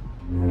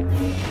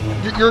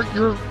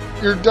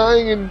 You're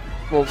dying in,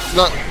 well,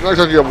 not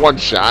talking about one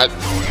shot.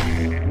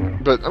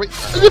 But I mean,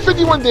 I did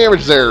 51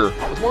 damage there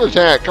with one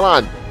attack. Come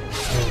on.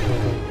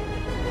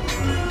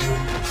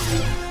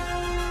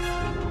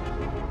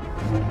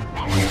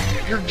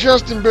 You're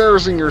just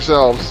embarrassing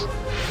yourselves.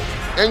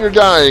 And you're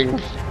dying.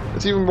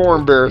 It's even more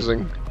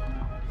embarrassing.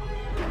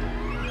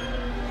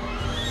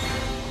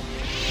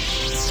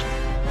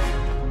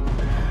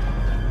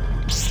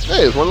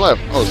 Hey, there's one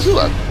left. Oh, there's two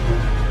left.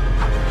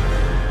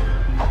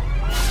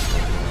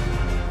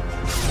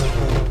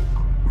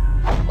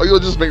 Oh, you'll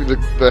just make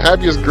the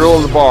happiest girl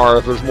in the bar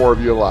if there's more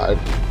of you alive.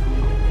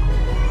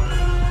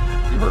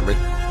 You heard me.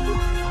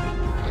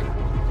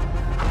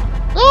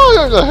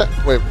 Oh,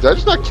 wait, did I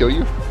just not kill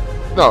you?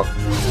 No.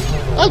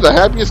 I'm the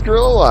happiest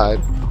girl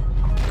alive.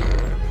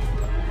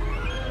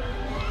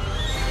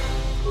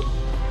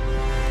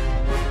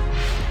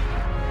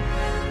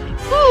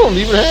 Oh, I'm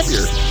even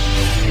happier.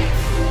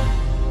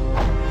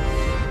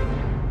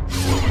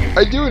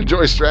 I do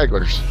enjoy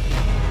stragglers.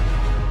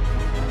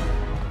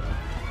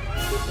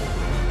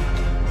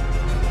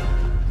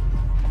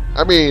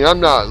 I mean,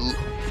 I'm not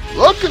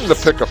looking to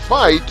pick a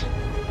fight,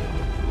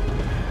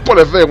 but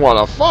if they want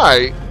to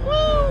fight,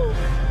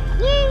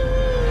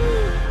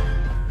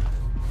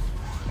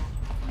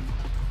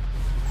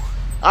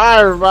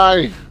 hi,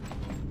 everybody.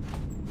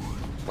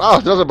 Wow,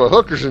 there's nothing but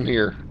hookers in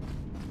here.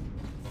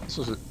 This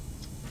was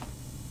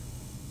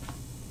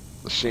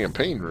the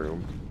champagne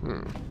room.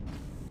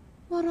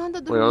 Wait,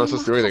 no, let's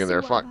just do anything in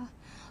there. Fuck.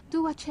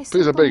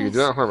 Please, I beg you, do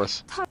not harm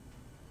us.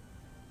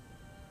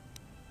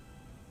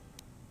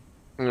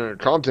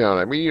 Calm down.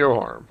 I mean you no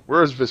harm.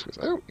 Where is Viscus?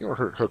 You don't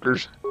hurt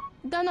hookers.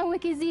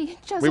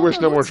 We wish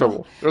no more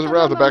trouble. There's a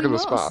route at the back of the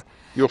spa.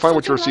 You will find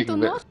what you are seeking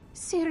there.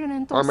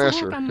 Our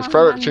master. His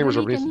private chambers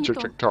are beneath the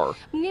Chik Tower.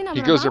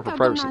 He goes there for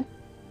privacy.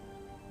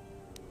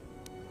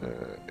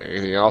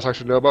 Anything else I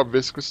should know about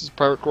Viscus's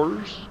private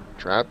quarters?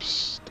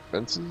 Traps?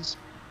 Defenses?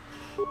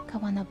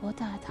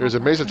 There's a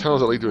maze of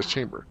tunnels that lead to his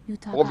chamber.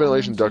 All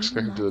ventilation ducts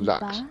connected to the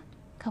docks.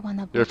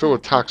 They are filled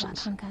with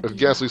toxins, with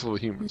gas lethal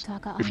to humans.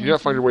 If you do not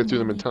find your way through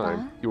them in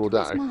time, you will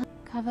die. And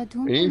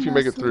even if you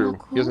make it through,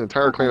 he has an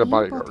entire clan of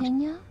bodyguards.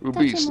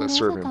 Ubis that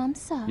serve him.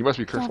 You must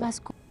be careful.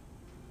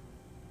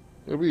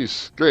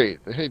 Ubis, great.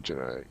 They hate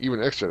Jedi,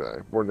 even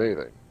ex-Jedi, more than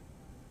anything.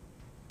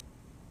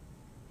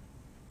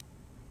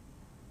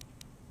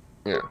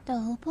 Yeah.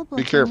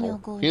 Be careful.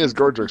 He and his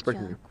guards are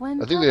expecting you.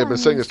 I think they have been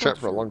setting this trap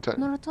for a long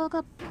time.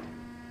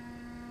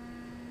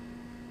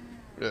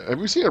 Have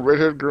you seen a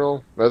red-haired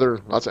girl? Rather,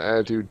 lots of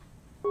attitude.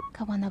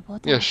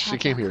 Yes, she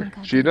came here.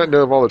 She did not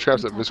know of all the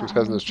traps that Viscus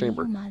has in his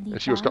chamber,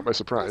 and she was caught by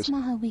surprise.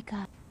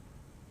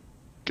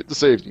 Get to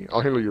safety.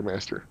 I'll handle your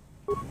master.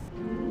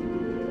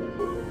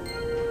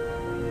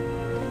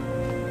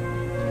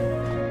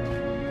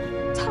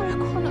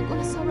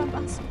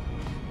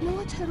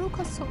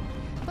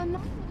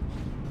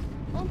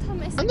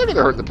 I'm not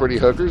gonna hurt the pretty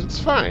hookers. It's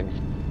fine.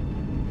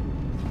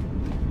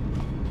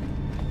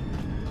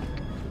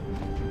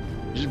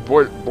 Just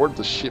board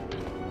the ship.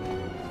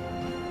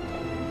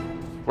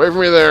 Wait for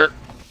me there.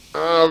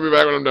 I'll be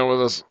back when I'm done with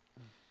this.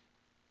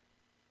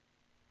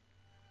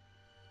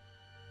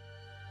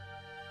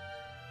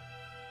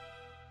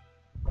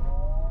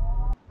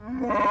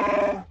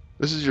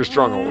 This is your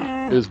stronghold.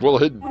 It is well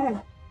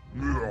hidden.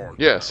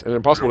 Yes, and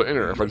impossible to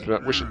enter if I do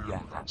not wish it.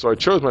 So I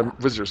chose my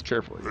visitors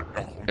carefully,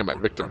 and my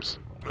victims.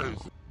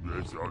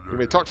 You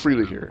may talk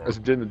freely here, as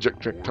you did in the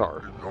Chik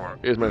Tower.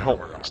 It is my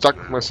home, stocked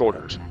with my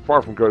soldiers,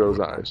 far from Godo's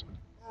eyes.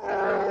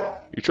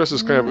 You trust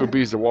this clan of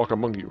Ubis to walk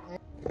among you.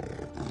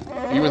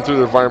 Even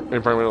through their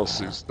environmental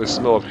suits, they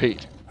smell of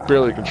hate,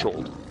 barely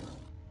controlled.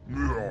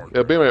 They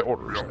obey my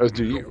orders, as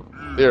do you.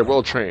 They are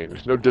well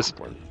trained, no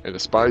discipline, and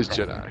despise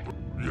Jedi.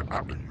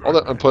 All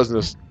that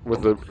unpleasantness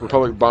with the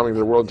Republic bombing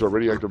their world into a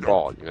radioactive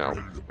ball, you know,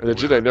 and the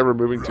Jedi never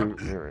moving to...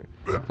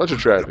 Such a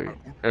tragedy.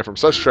 And from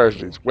such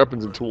tragedies,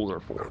 weapons and tools are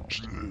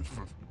forged.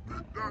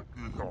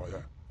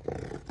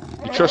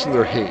 You trust in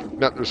their hate,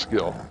 not their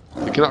skill.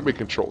 They cannot be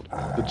controlled.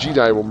 The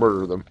Jedi will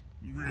murder them.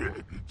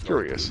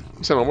 Curious.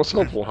 You sound almost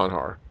hopeful,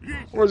 Hanhar.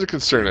 Or is it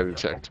concern I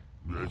detect?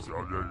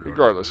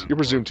 Regardless, you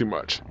presume too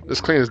much.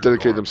 This clan has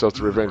dedicated themselves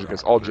to revenge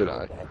against all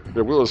Jedi.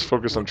 Their will is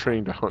focused on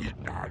training to hunt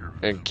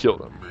and kill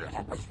them.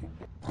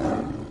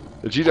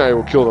 The Jedi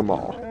will kill them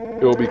all.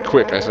 It will be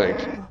quick, I think.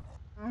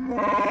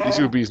 These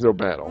Ubis know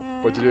battle,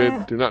 but they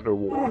do not know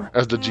war,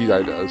 as the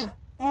Jedi does.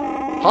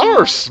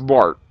 Hanhar's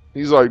smart.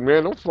 He's like,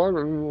 man, don't fly.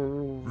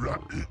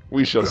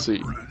 We shall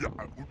see.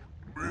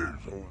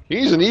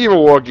 He's an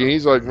evil Wookiee.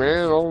 He's like,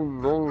 man,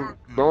 don't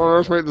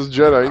underestimate this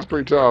Jedi. He's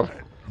pretty tough.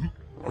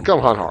 Well,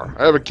 come, Hanhar.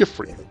 I have a gift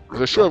for you.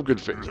 It's a show of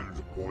good faith.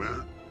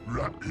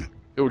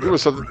 It will give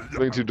us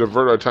something to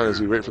divert our time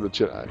as we wait for the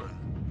Jedi.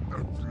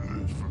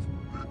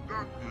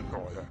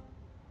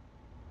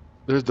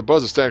 There's the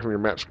buzz of static from your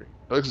map screen.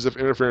 It looks as if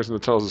interference in the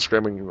tunnels is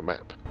scrambling the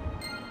map.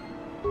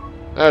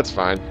 That's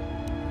fine.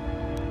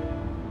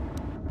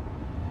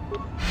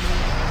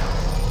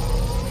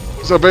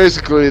 So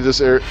basically,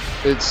 this area,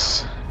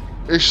 it's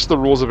just the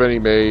rules of any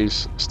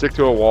maze. Stick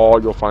to a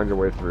wall, you'll find your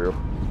way through.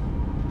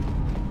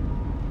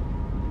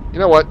 You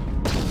know what?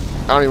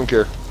 I don't even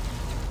care.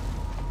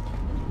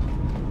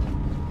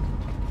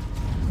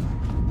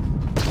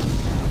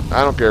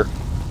 I don't care.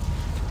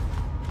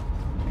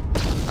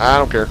 I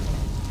don't care.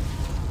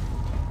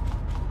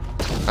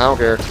 I don't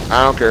care.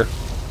 I don't care.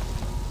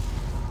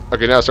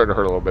 Okay, now it's starting to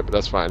hurt a little bit, but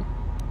that's fine.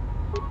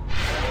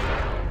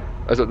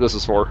 That's what this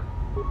is for.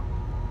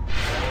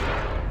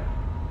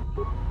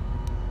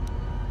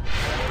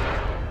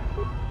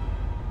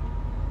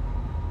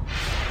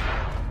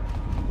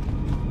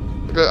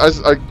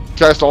 I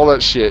cast all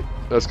that shit.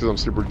 That's because I'm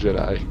Super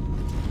Jedi.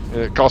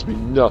 And it cost me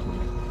nothing.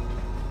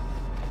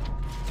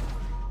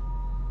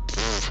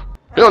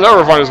 He'll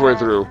never find his way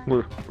through.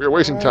 We are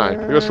wasting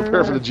time. We must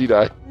prepare for the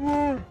Jedi.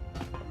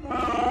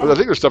 But I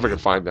think there's stuff I can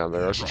find down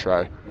there. I should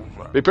try.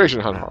 Be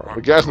patient, Hanhar.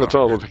 The gas in the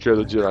tunnel will take care of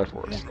the Jedi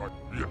for us.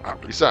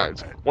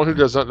 Besides, one who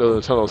does not know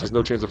the tunnels has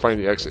no chance of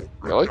finding the exit.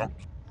 Really?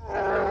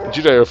 The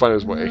Jedi will find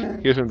his way.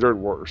 He has endured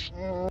worse.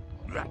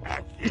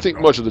 You think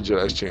much of the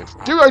Jedi's chance.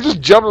 Dude, I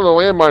just jumped on the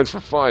landmines for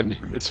fun.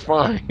 It's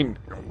fine.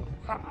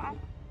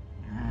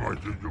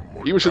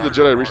 Even should the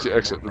Jedi reach the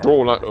exit, the door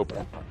will not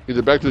open.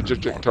 Either back to the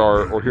Chik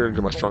Tower or here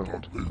into my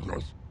stronghold.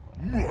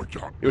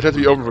 It would have to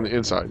be open from the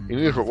inside. And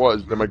even if it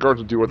was, then my guards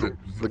would do what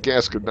the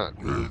gas could not.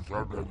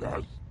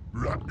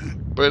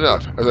 But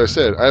enough. As I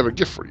said, I have a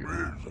gift for you.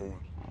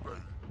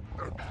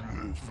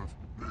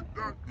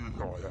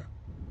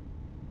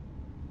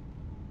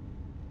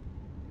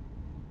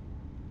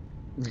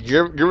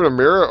 Give it a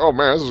mirror? Oh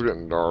man, this is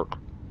getting dark.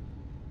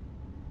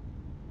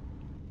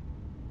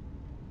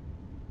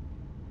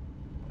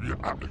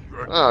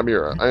 Ah,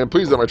 Mira, I am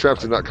pleased that my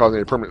traps did not cause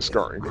any permanent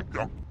scarring.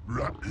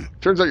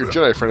 Turns out your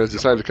Jedi friend has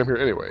decided to come here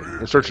anyway,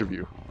 in search of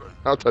you.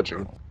 How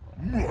touching.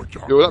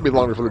 It will not be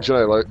long before the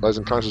Jedi lies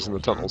unconscious in the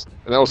tunnels,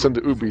 and I will send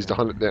the Ubis to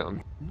hunt it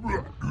down.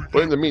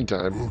 But in the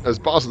meantime, as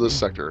boss of this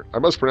sector, I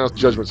must pronounce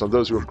judgments on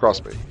those who have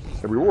crossed me,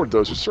 and reward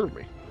those who serve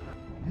me.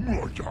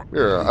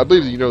 Mira, I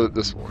believe that you know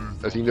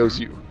that he knows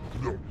you.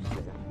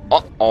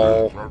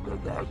 Uh-oh.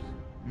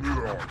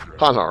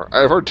 Hanhar, I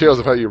have heard tales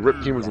of how you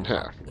rip humans in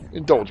half.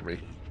 Indulge me.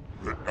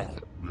 I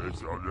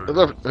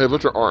have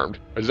left her armed.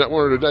 I did not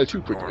want her to die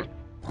too quickly.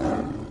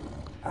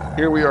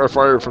 Here we are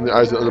fired from the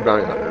eyes of the other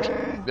bounty hunters.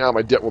 Now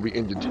my debt will be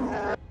ended.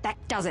 That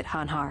does it,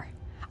 Hanhar.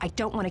 I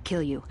don't want to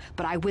kill you,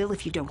 but I will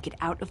if you don't get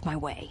out of my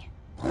way.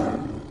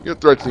 Your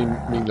threats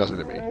mean nothing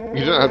to me.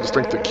 You do not have the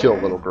strength to kill,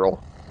 little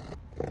girl.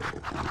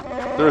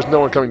 There is no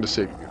one coming to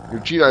save you.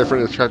 Your Jedi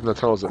friend is trapped in the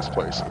tunnels of this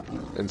place,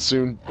 and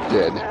soon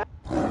dead.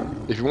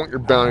 If you want your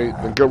bounty,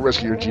 then go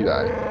rescue your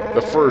Jedi.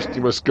 But first,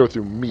 you must go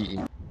through me.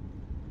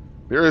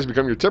 Mira has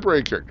become your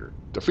temporary character.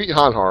 Defeat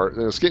Hanhar,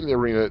 then escape the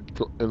arena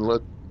and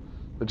let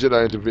the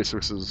Jedi into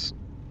Visix's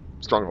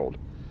stronghold.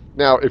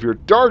 Now, if you're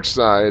dark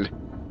side,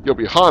 you'll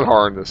be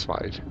Hanhar in this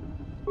fight.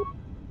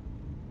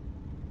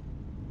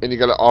 And you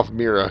gotta off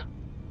Mira.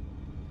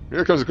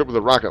 Mira comes equipped with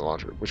a rocket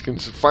launcher, which can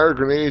fire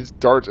grenades,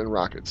 darts, and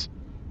rockets.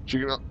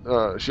 She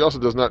also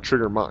does not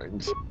trigger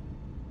mines.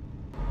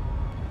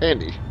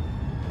 Handy.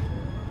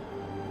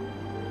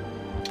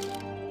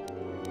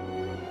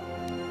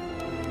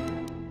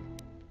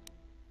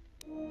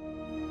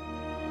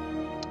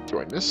 Do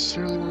I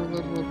necessarily want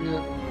to level up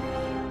yet?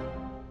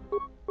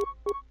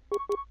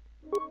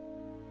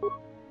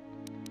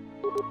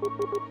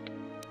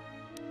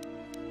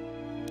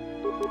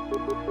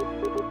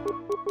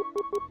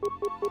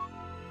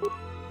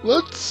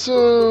 Let's, these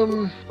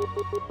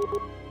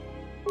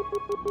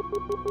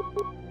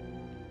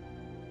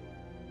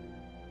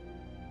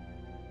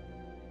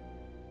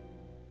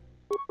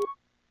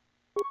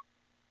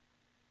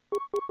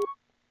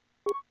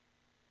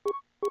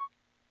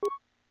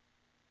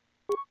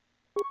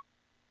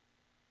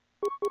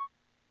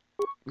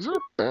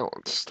are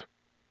balanced.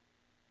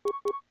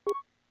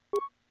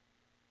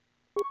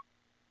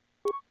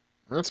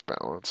 That's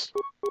balanced.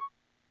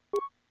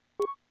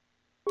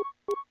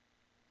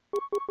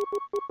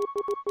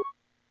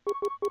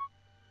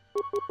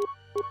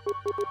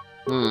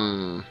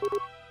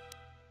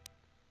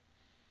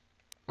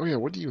 Oh yeah,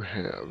 what do you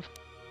have?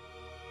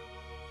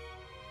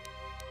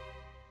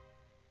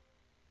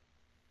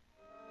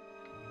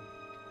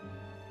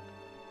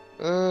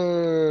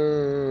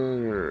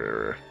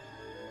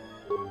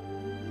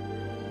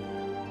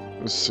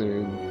 Let's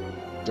see.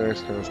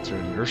 Dex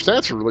Constitution. Her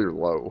stats are really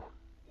low.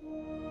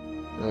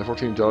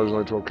 $14,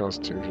 only 12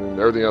 Constitution.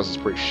 Everything else is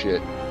pretty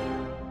shit.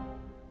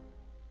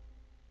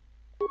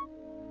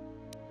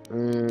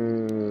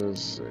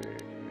 Let's see.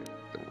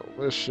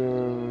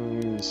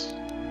 Demolitions.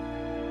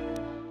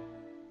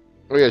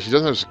 Oh yeah, she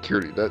doesn't have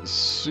security. That's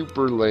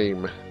super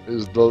lame.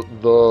 Is the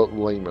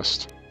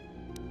lamest.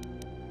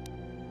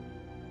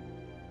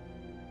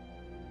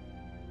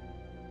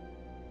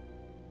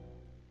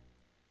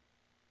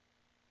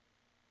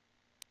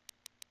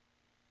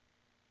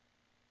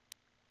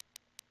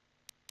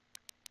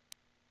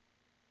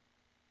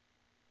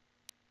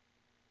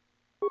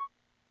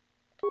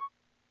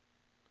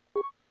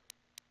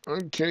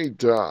 Uncanny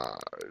dodge.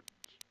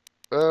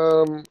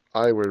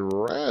 I would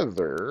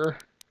rather...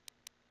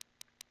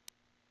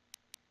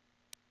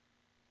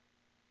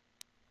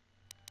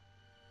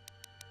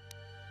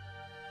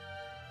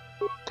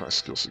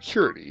 skill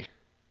security.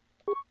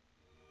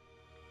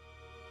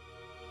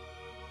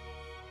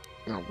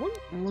 Now, what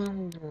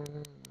level do I...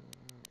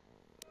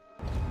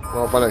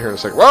 Well, I'll find out here in a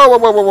second. Whoa, whoa,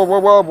 whoa, whoa, whoa,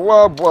 whoa,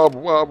 whoa, whoa,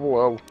 whoa,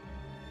 whoa.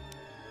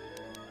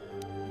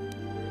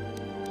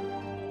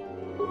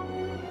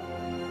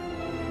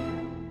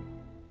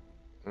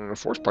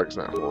 Force Pike's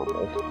not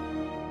horrible.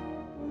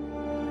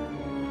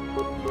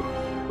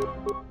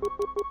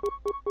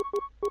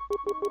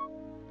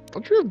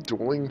 Don't you have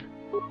dueling?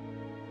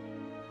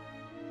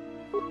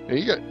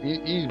 Yeah, you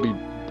need to be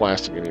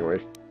blasting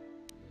anyway.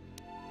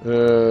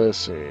 Let's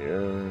see.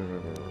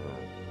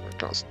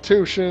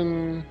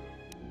 Constitution.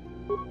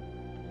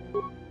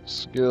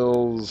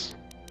 Skills.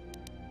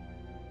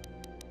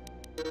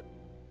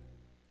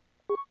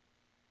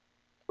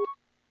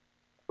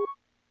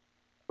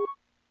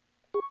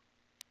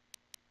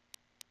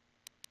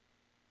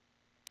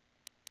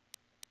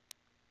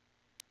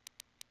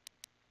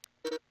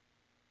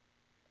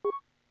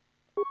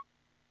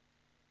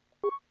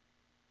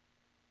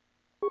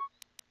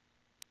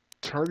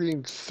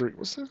 Targeting 3.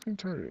 What's that thing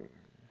targeting?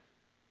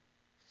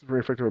 This is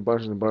very effective with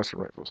blasters and blaster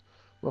rifles.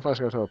 Well, fast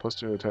guys have a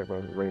 +2 attack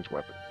bonus with ranged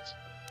weapons.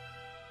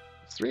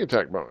 It's 3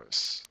 attack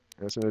bonus.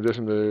 That's in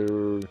addition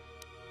to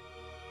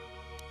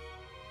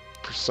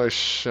precise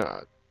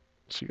shot.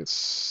 She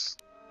gets.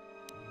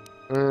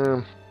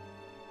 I'll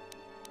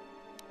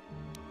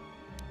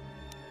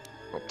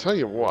tell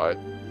you what.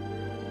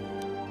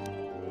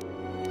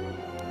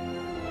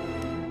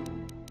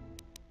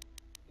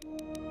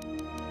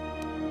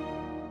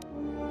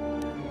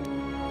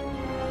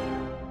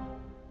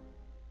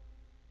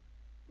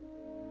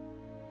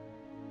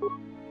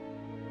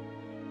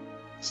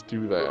 Let's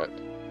do that.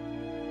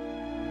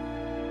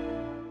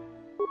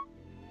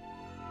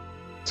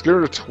 Let's get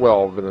her to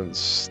 12 and then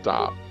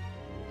stop.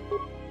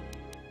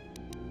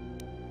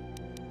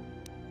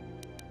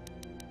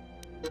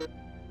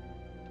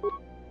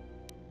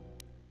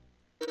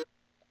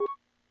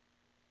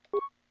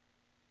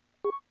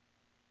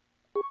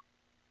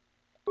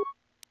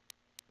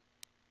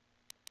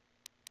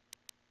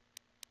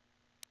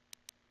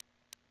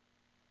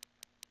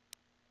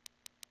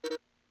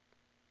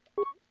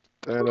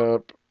 That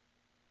up.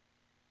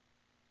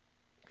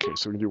 Okay,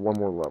 so we can do one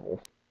more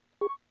level.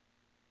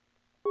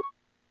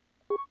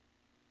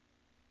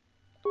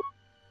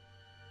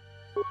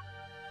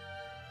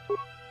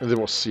 And then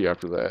we'll see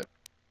after that.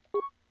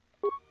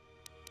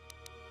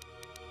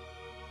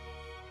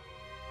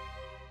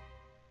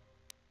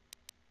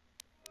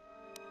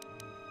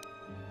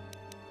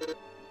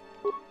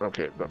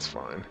 Okay, that's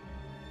fine.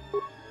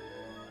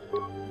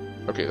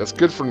 Okay, that's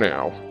good for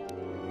now.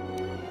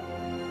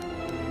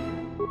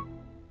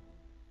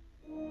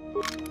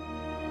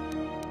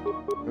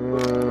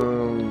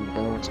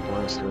 Balance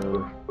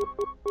blaster.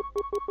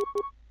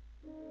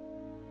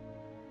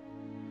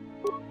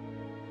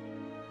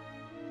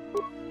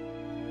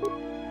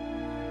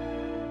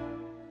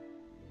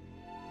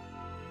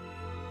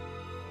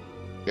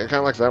 Yeah, I kind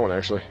of like that one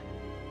actually.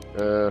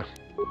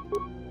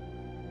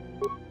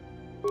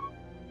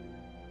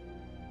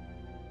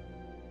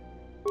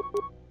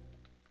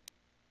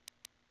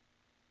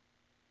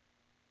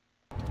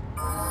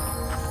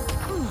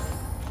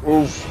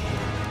 Oof.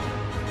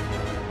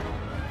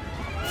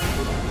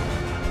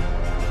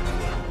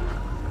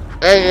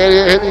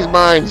 Hey, hit these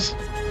mines.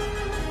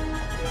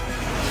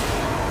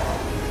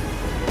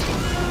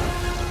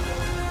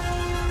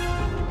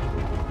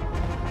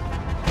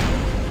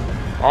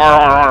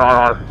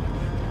 Arr.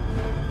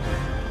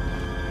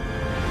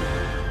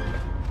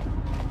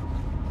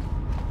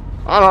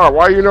 I don't know,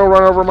 why you no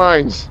run over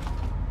mines?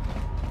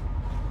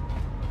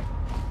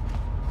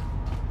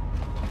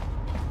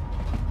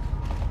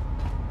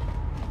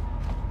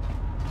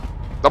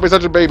 Don't be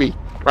such a baby.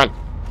 Run.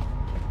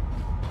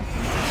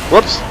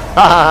 Whoops.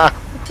 Ha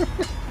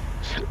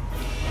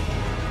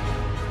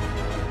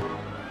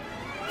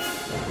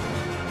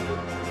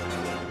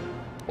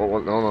Oh,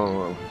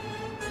 no.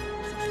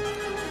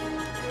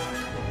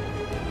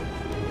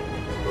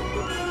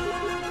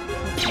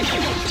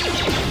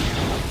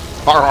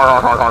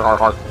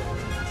 Har.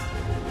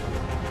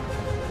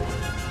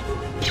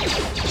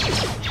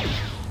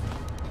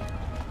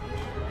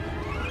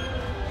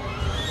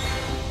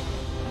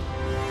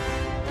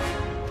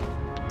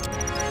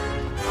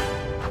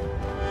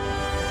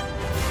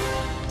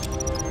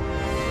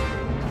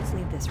 Let's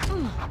leave this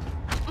room.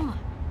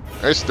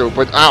 Hey,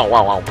 stupid. Ow,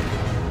 wow.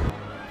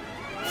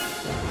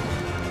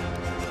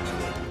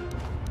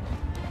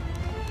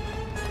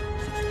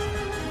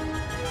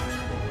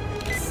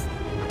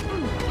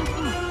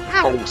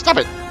 Ow, stop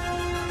it.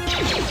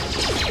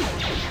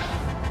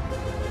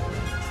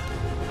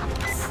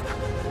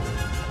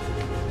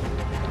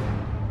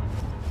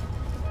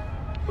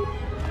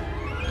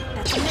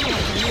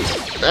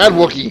 Bad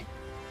Wookiee.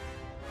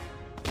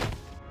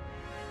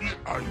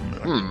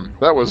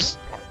 That was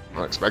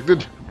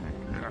unexpected.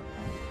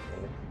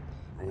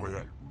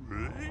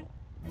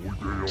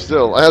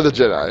 Still, I have the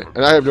Jedi,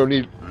 and I have no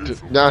need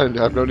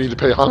to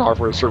pay Hanar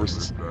for his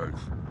services.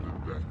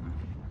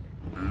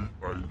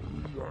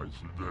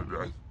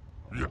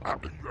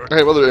 I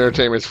have other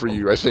entertainments for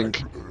you, I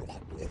think.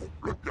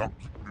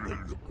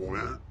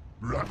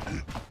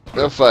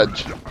 The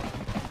fudge.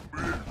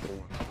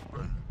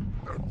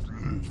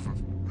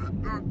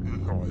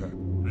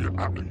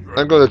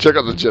 I'm going to check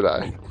out the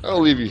Jedi.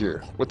 I'll leave you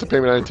here with the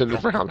payment I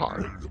intended for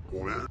Hanar.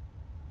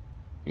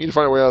 You need to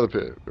find a way out of the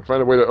pit.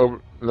 Find a way to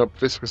open up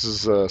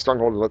Viscus's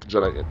stronghold and let the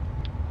Jedi in.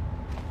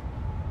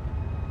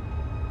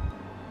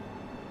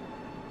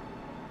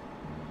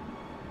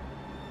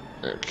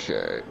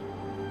 Okay.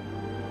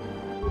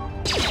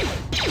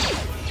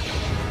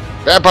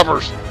 Bad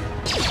puppers!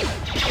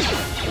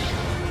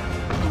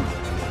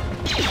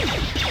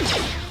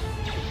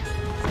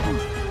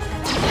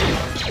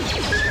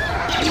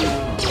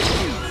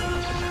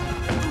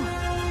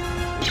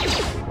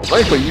 Well,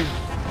 thankfully, you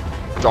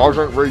dogs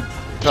aren't very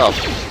tough.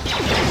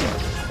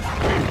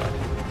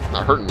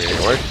 Not hurting me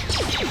anyway.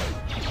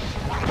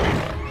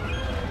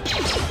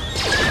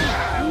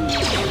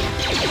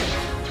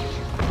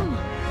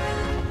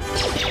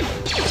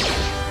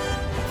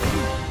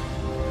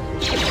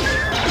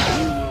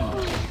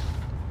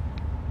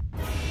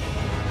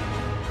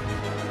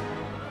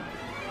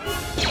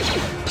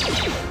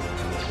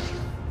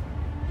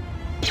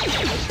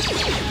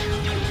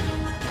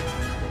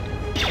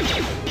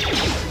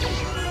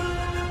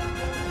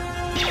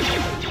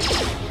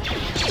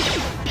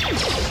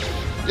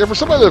 Yeah, for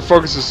somebody that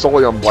focuses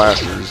solely on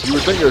blasters, you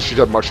would think that she'd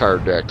have much higher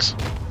decks.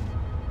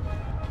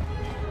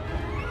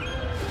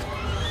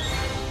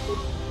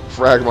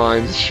 Frag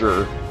mines,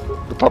 sure.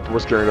 The puppet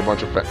was carrying a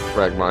bunch of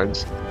frag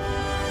mines.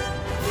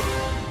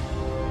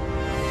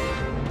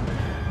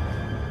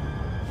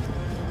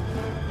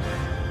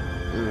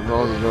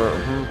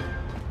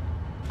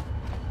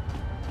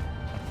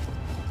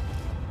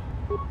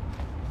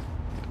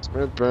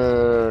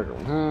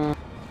 Medpack.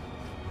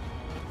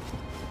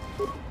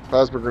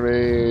 Plasma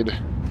grenade.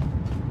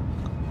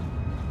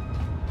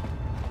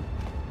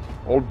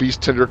 Old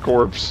Beast Tender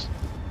corpse.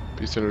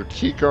 Beast Tender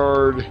key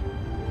card.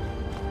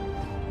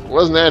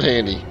 Wasn't that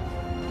handy?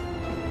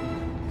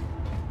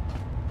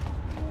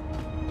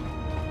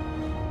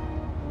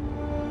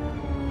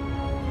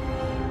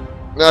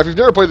 Now, if you've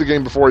never played the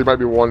game before, you might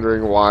be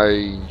wondering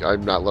why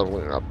I'm not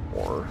leveling it up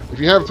more. If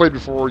you have played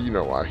before, you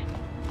know why.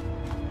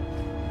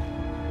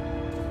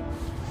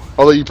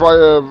 Although you probably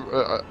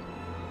have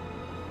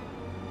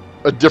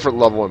a different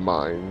level in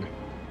mind.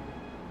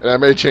 And I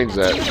may change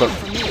that, but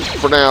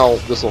for now,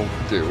 this will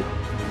do.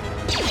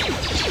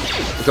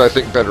 Until I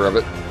think better of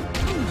it.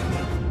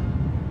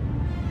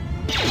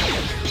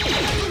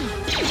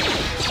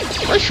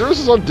 Am I sure this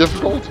is on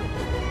difficult?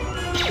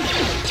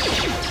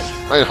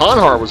 I mean,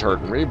 Hanhar was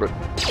hurting me, but...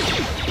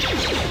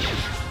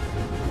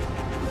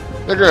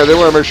 Yeah, they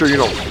want to make sure you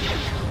don't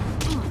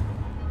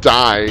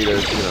die, to,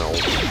 you know,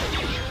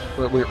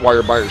 while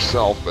you're by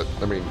yourself, but,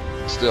 I mean,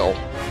 still.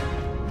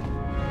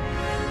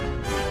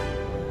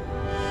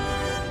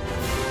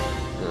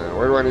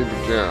 Where do I need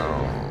to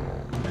go?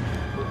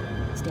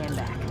 Stand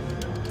back.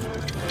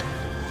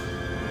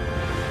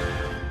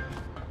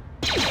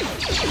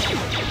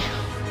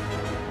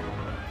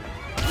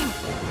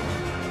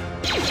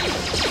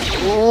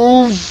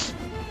 Oof!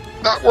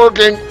 Not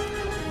working!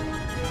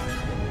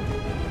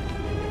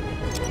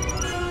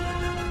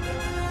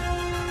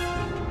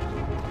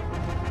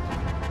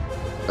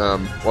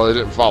 Well, they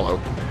didn't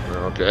follow.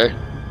 Okay.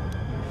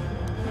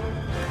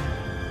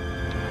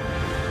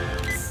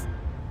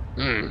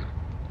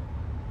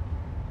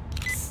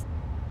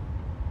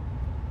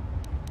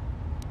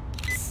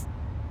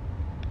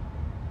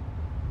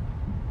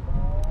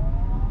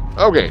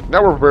 Okay,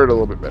 now we're prepared a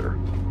little bit better.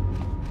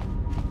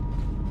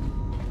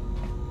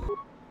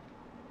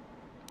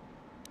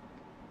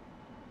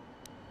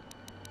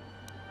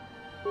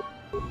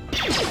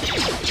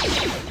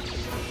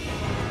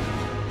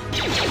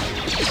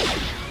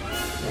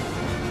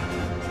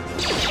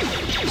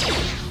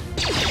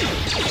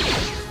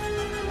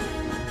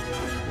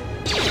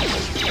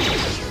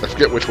 I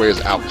forget which way is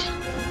out.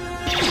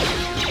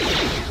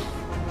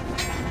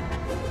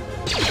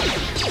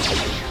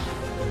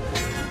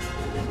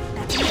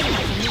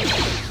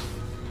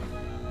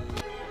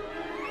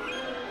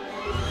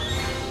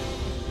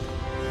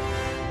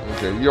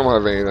 Okay, you don't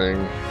have anything.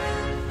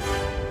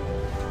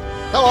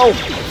 Hello!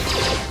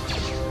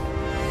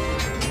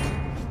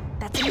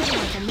 That's a new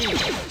one for me.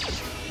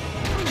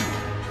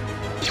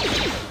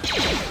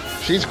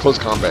 She needs close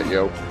combat,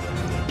 yo.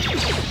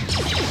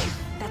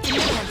 That's a new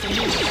one for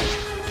me.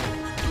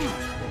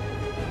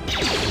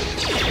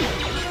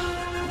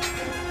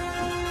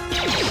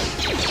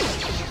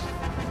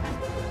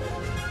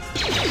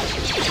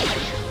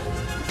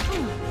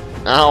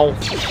 Ow.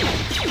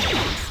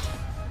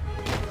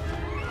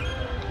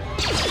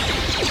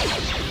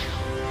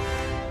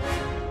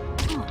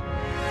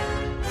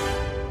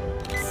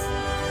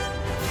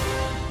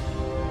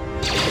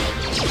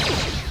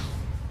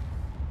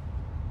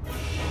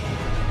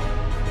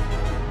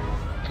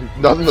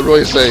 Nothing to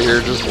really say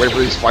here, just wait for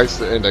these fights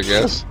to end, I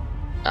guess.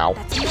 Ow.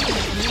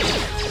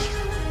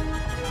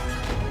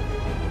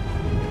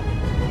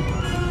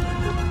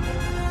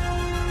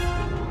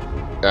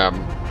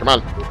 Come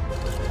on.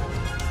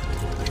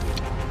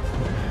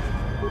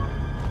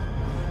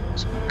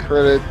 Some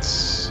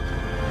credits.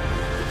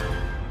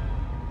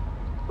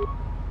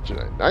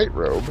 Jedi Knight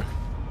robe.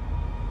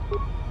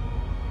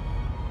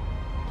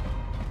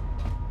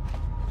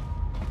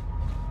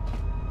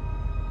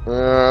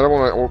 I don't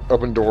want to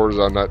open doors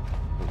I'm not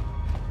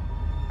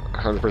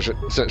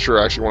 100% sure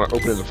I actually want to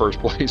open in the first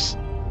place.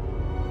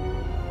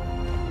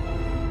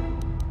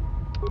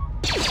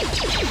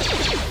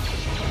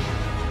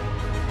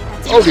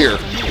 Oh dear.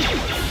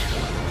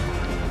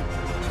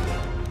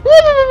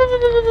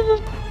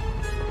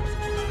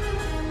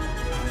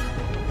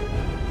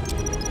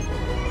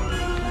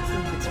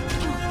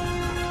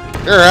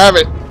 Here, have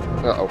it.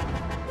 Uh-oh.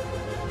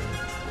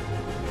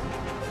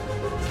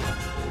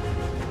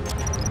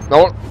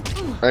 No,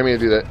 I didn't mean to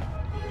do that.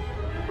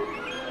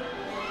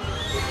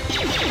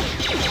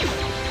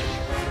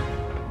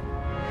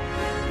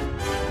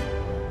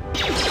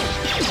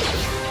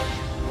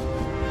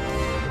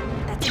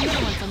 That's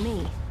another one for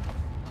me.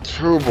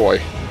 Oh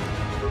boy.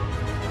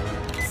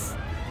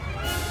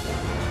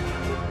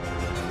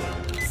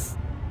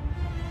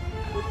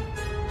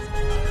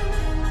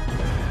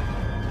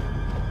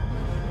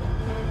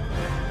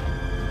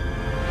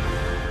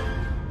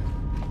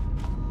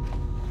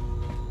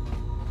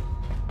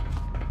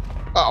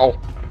 Uh-oh.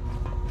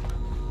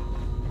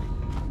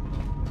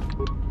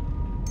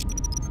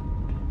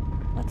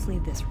 Let's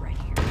leave this right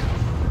here.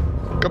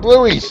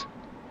 Kablooies!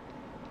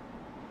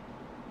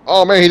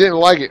 Oh man, he didn't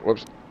like it.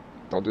 Whoops.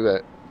 Don't do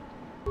that.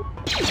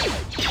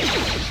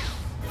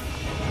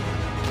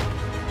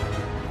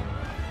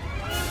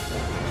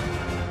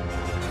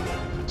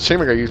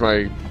 Shame I gotta use my,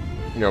 you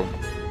know,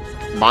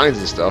 mines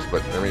and stuff,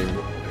 but I mean,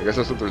 I guess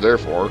that's what they're there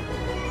for.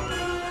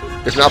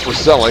 If not for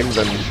selling,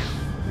 then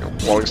you know,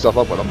 blowing stuff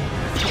up with them.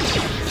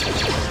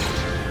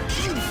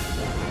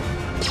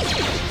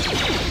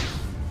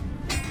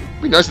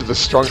 It'd be nice if the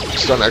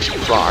stun actually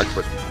proc,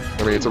 but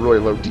I mean it's a really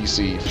low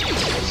DC,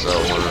 so.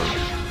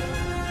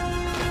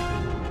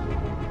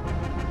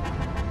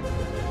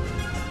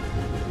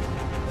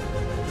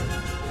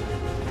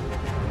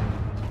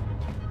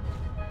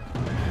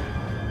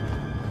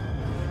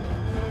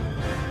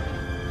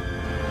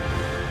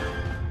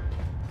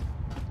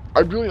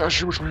 I'm really not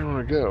sure which way I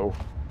want to go.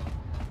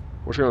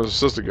 Which way I was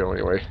supposed to go,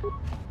 anyway.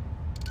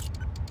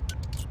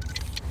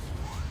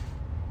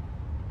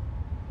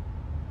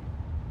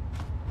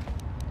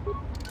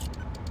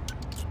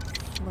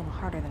 A little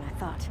harder than I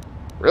thought.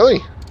 Really?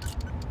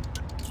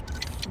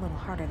 A little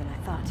harder than I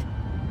thought.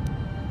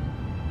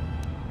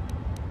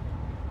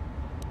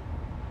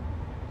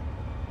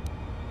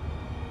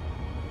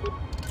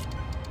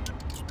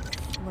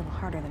 A little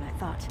harder than I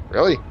thought.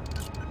 Really?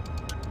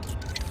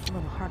 A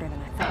little harder than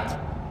I thought.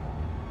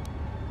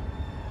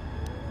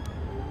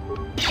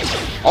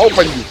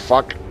 Open, you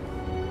fuck!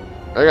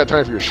 I got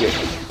time for your shit.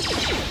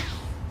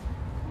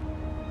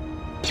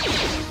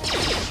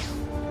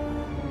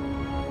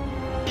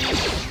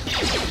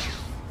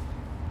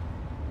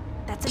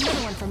 That's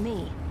another one for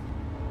me.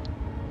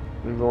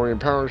 Invorian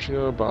Power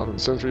Shield, Botham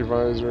Sentry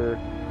Visor.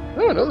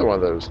 Oh, another one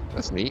of those.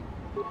 That's neat.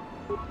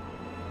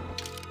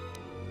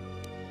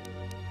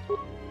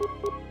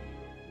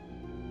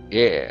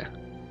 Yeah.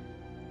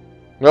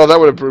 Well, that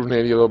would have proven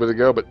handy a little bit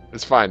ago, but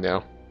it's fine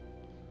now.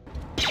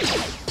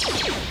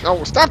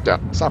 No, stop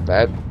that. Stop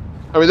that.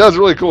 I mean, that was a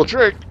really cool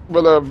trick,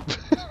 but,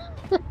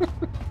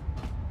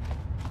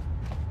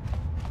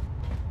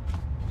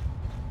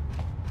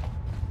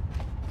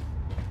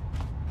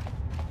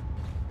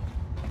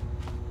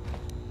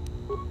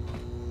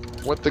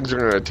 what things are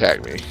going to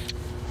attack me?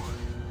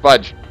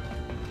 Fudge.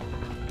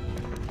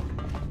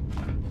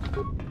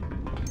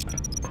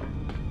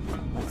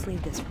 Let's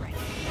leave this right.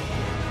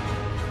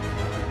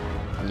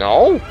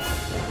 No?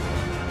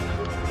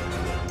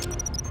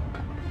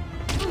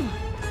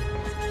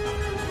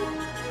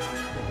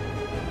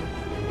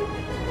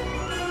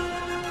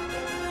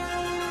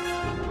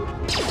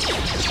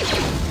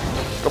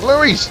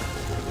 Kablooies!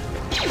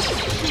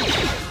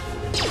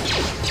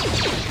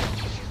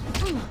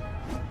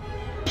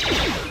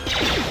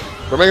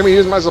 Quit making me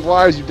use my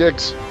supplies, you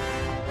dicks.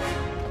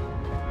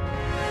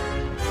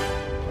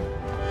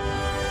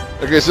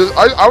 Okay, so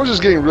I was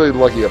just getting really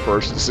lucky at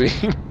first, it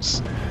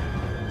seems.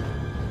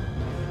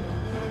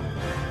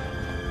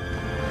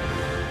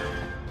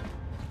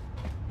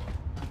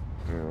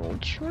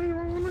 Which way do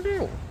I want to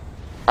go?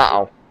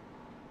 Uh-oh.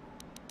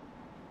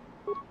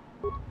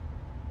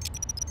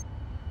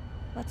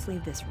 Let's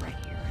leave this right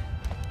here.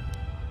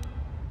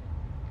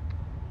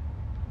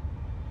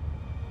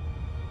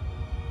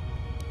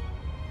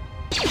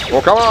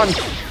 Well, come on!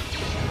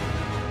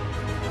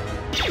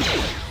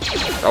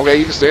 Okay,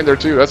 you can stand there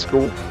too, that's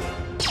cool.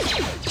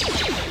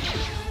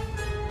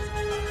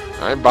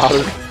 I ain't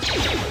bothered.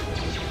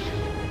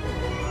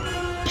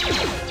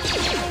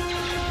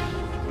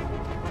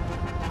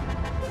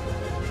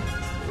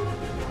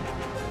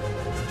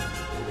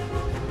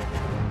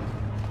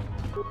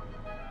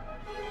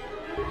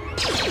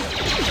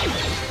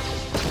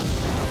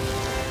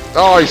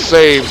 Oh, he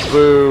saved,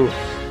 boo.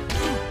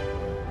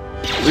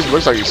 At least it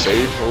looks like he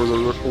saved,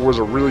 or was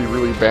a really,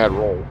 really bad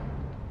roll.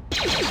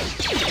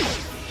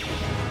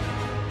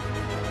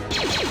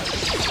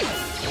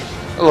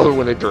 I love it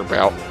when they derp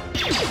out.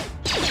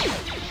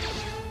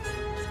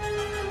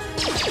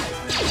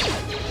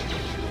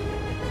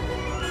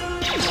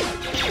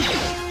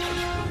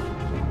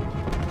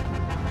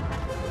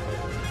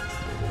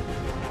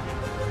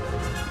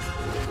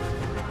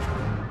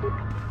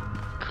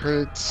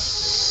 Crits.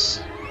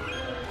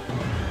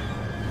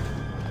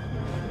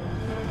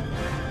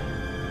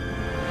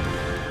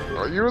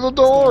 Are you in the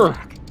door?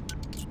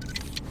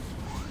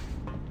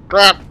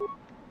 Crap.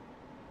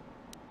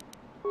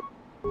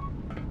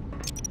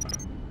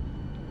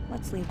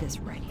 Let's leave this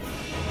right here.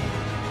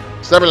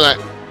 Step into that.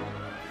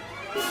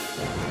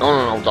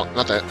 No,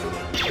 not that.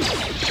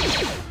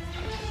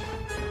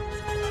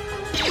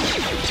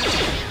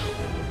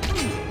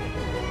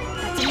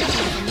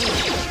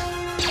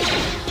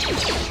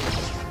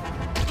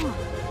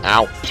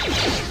 Ow.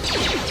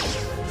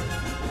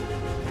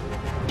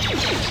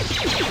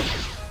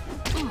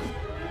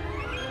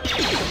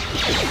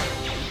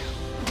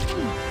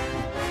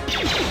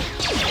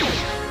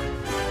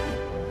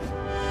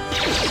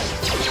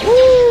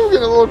 Woo,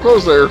 getting a little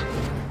close there.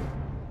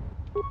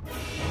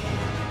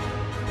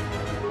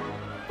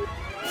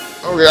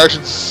 Okay, I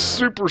should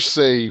super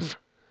save.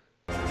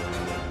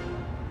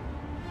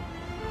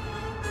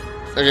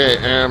 Okay,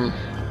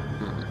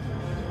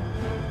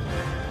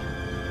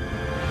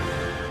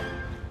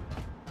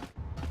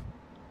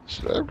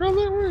 should I have gone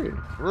that way?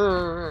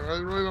 I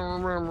really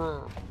don't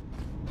remember.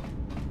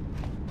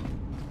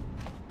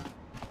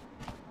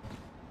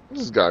 This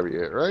has gotta be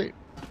it, right?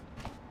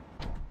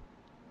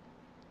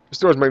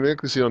 door is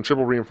magnetically sealed and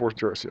triple reinforced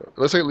Duracell. It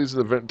looks like it leads to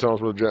the vent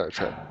tunnels where the Jedi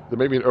trap. There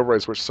may be an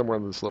override switch somewhere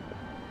on this level.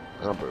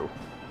 Oh, boo.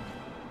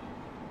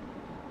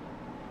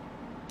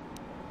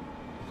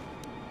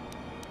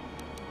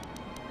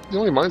 The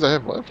only mines I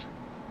have left?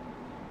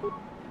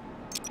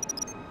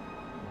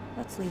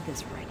 Let's leave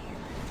this right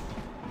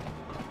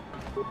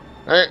here.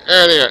 Hey,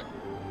 idiot!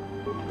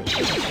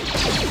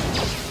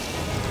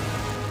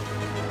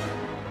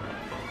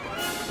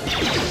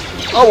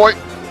 Oh boy!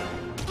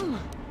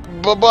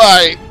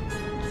 Bye-bye!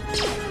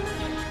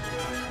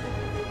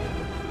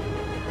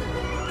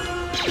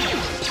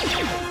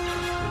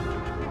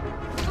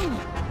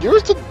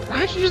 Use the...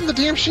 Why are you using the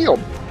damn shield?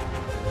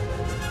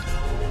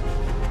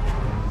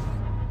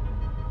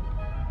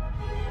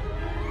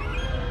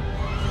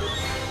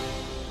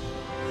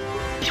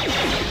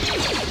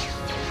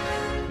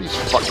 You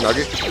fuck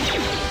nugget.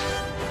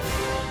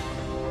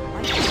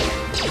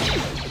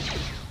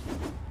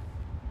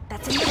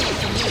 That's enough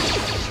for me.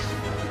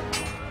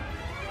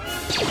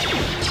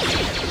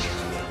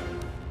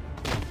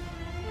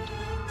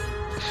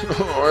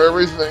 Oh,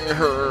 everything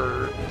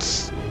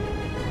hurts.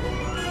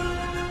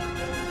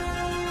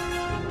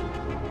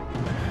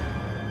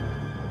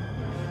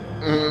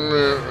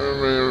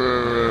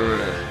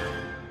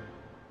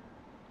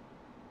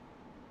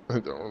 I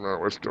don't know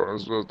which door I'm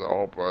supposed to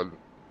open.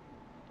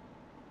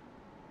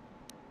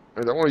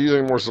 I don't want to use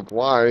any more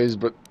supplies,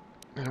 but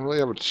I don't really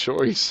have a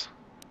choice.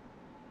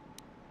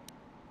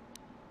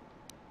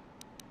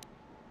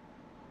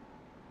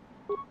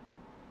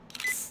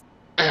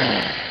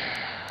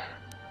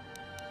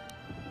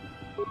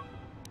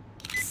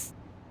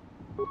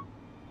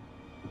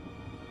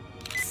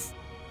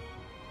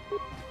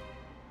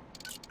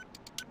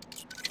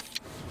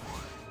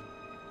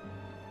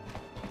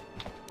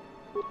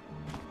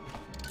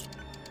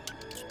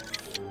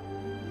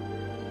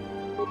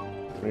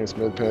 Nice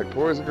med-pack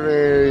poison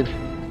grenade.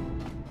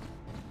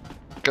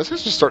 Guess I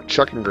should start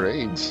chucking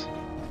grenades.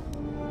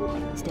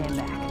 Stand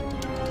back.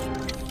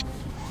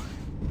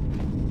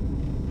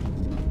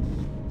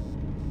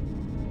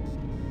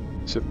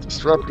 Ship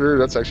disruptor,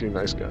 that's actually a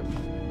nice gun.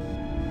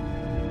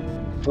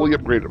 Fully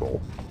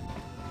upgradable.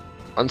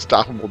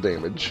 Unstoppable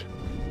damage.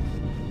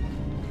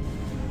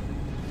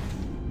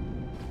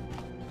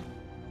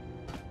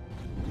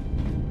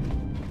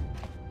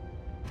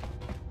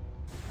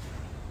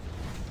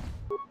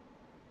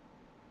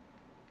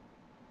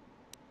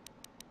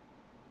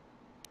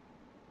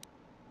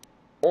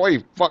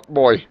 Oi, fuck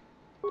boy.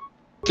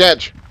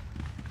 Catch.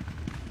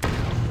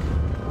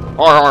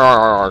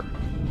 Arr.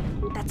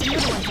 That's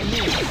another one for me.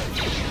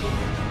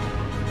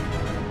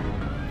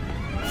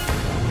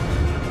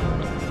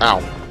 Ow.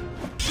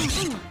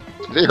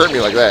 They hurt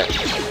me like that.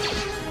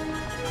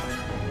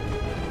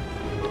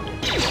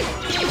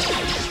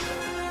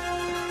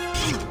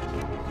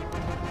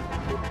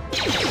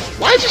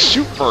 Why did you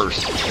shoot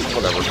first?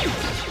 Whatever.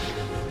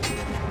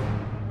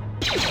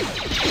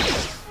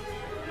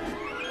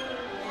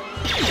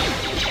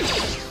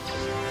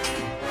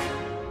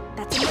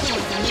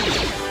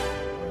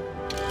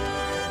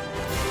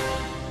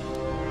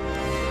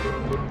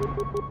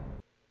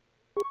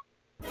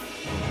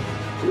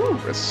 Ooh,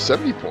 that's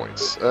 70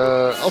 points.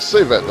 I'll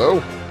save that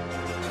though.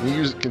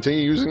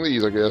 Continue using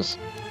these, I guess.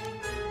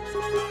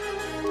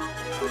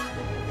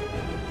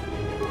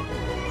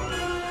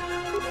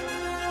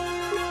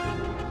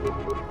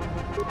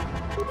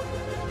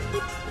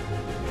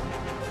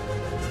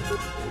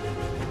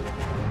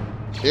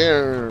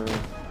 Yeah.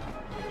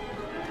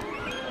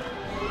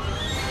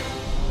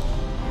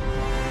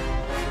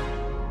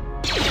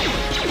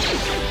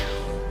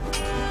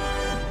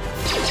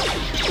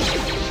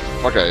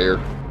 Fuck out of here.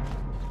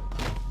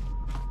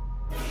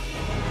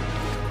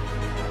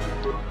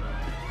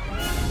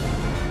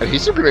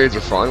 Adhesive grenades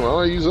are fun. Why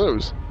don't I use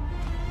those?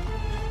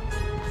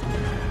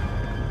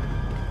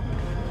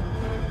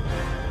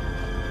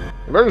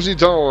 Emergency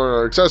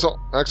tunnel.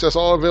 Access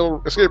all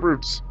available escape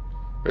routes.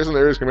 Based on the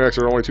area's schematics,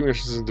 there are only two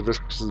entrances into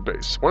Viscus's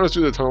base. One is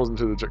through the tunnels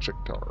into the Jet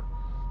Tower.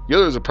 The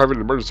other is a private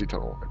emergency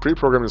tunnel, a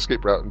pre-programmed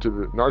escape route into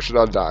the Nar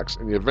Shaddaa docks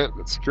in the event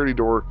that the security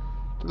door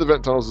to the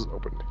vent tunnels is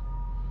opened.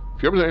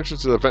 If you open the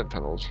entrance to the vent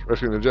tunnels,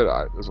 rescuing the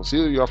Jedi, this will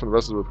seal you off from the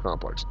rest of the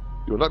complex.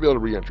 You will not be able to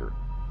re-enter.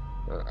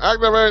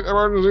 Activate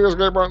emergency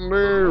escape button,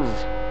 leave!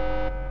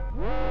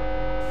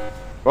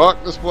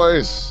 Fuck this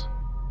place!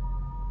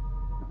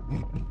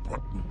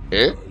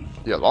 Eh?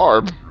 Yeah,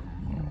 LARB.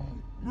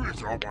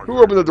 Who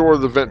opened the door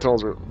of the vent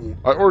tunnels?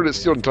 I ordered it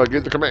sealed until I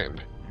gave the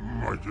command.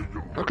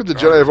 How could the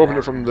Jedi have opened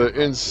it from the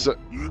inside?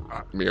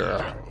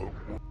 Mira.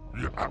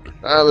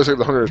 Looks like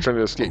the hunter is trying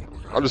to escape.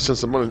 I'll just send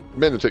some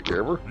men to take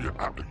care of her.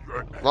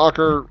 Lock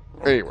her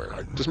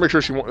anywhere. Just make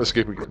sure she won't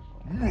escape again.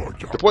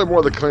 Deploy more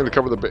of the clan to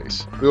cover the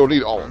base. We will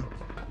need all of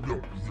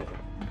them.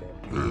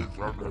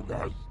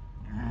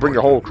 Bring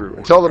the whole crew.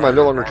 And tell them I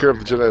no longer care if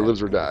the Jedi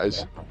lives or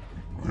dies.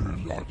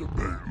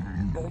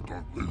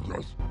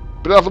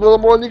 Bit off a little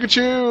more than you can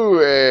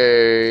chew,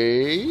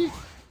 eh?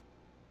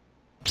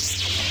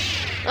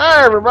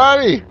 Hi,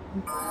 everybody!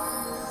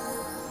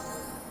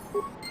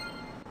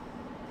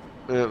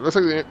 Looks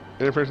like the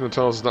interference in the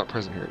tunnels is not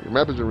present here. Your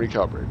map has been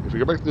recalibrated. If you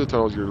go back to the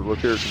tunnels, your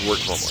locator should work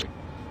normally.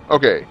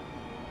 Okay.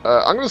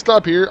 I'm going to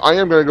stop here. I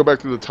am going to go back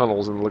to the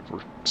tunnels and look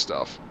for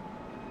stuff.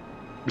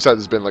 Besides,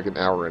 it's been like an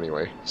hour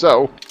anyway.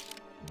 So,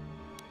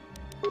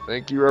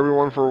 thank you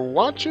everyone for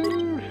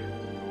watching.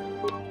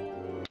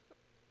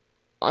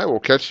 I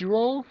will catch you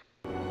all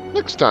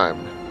next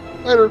time.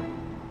 Later.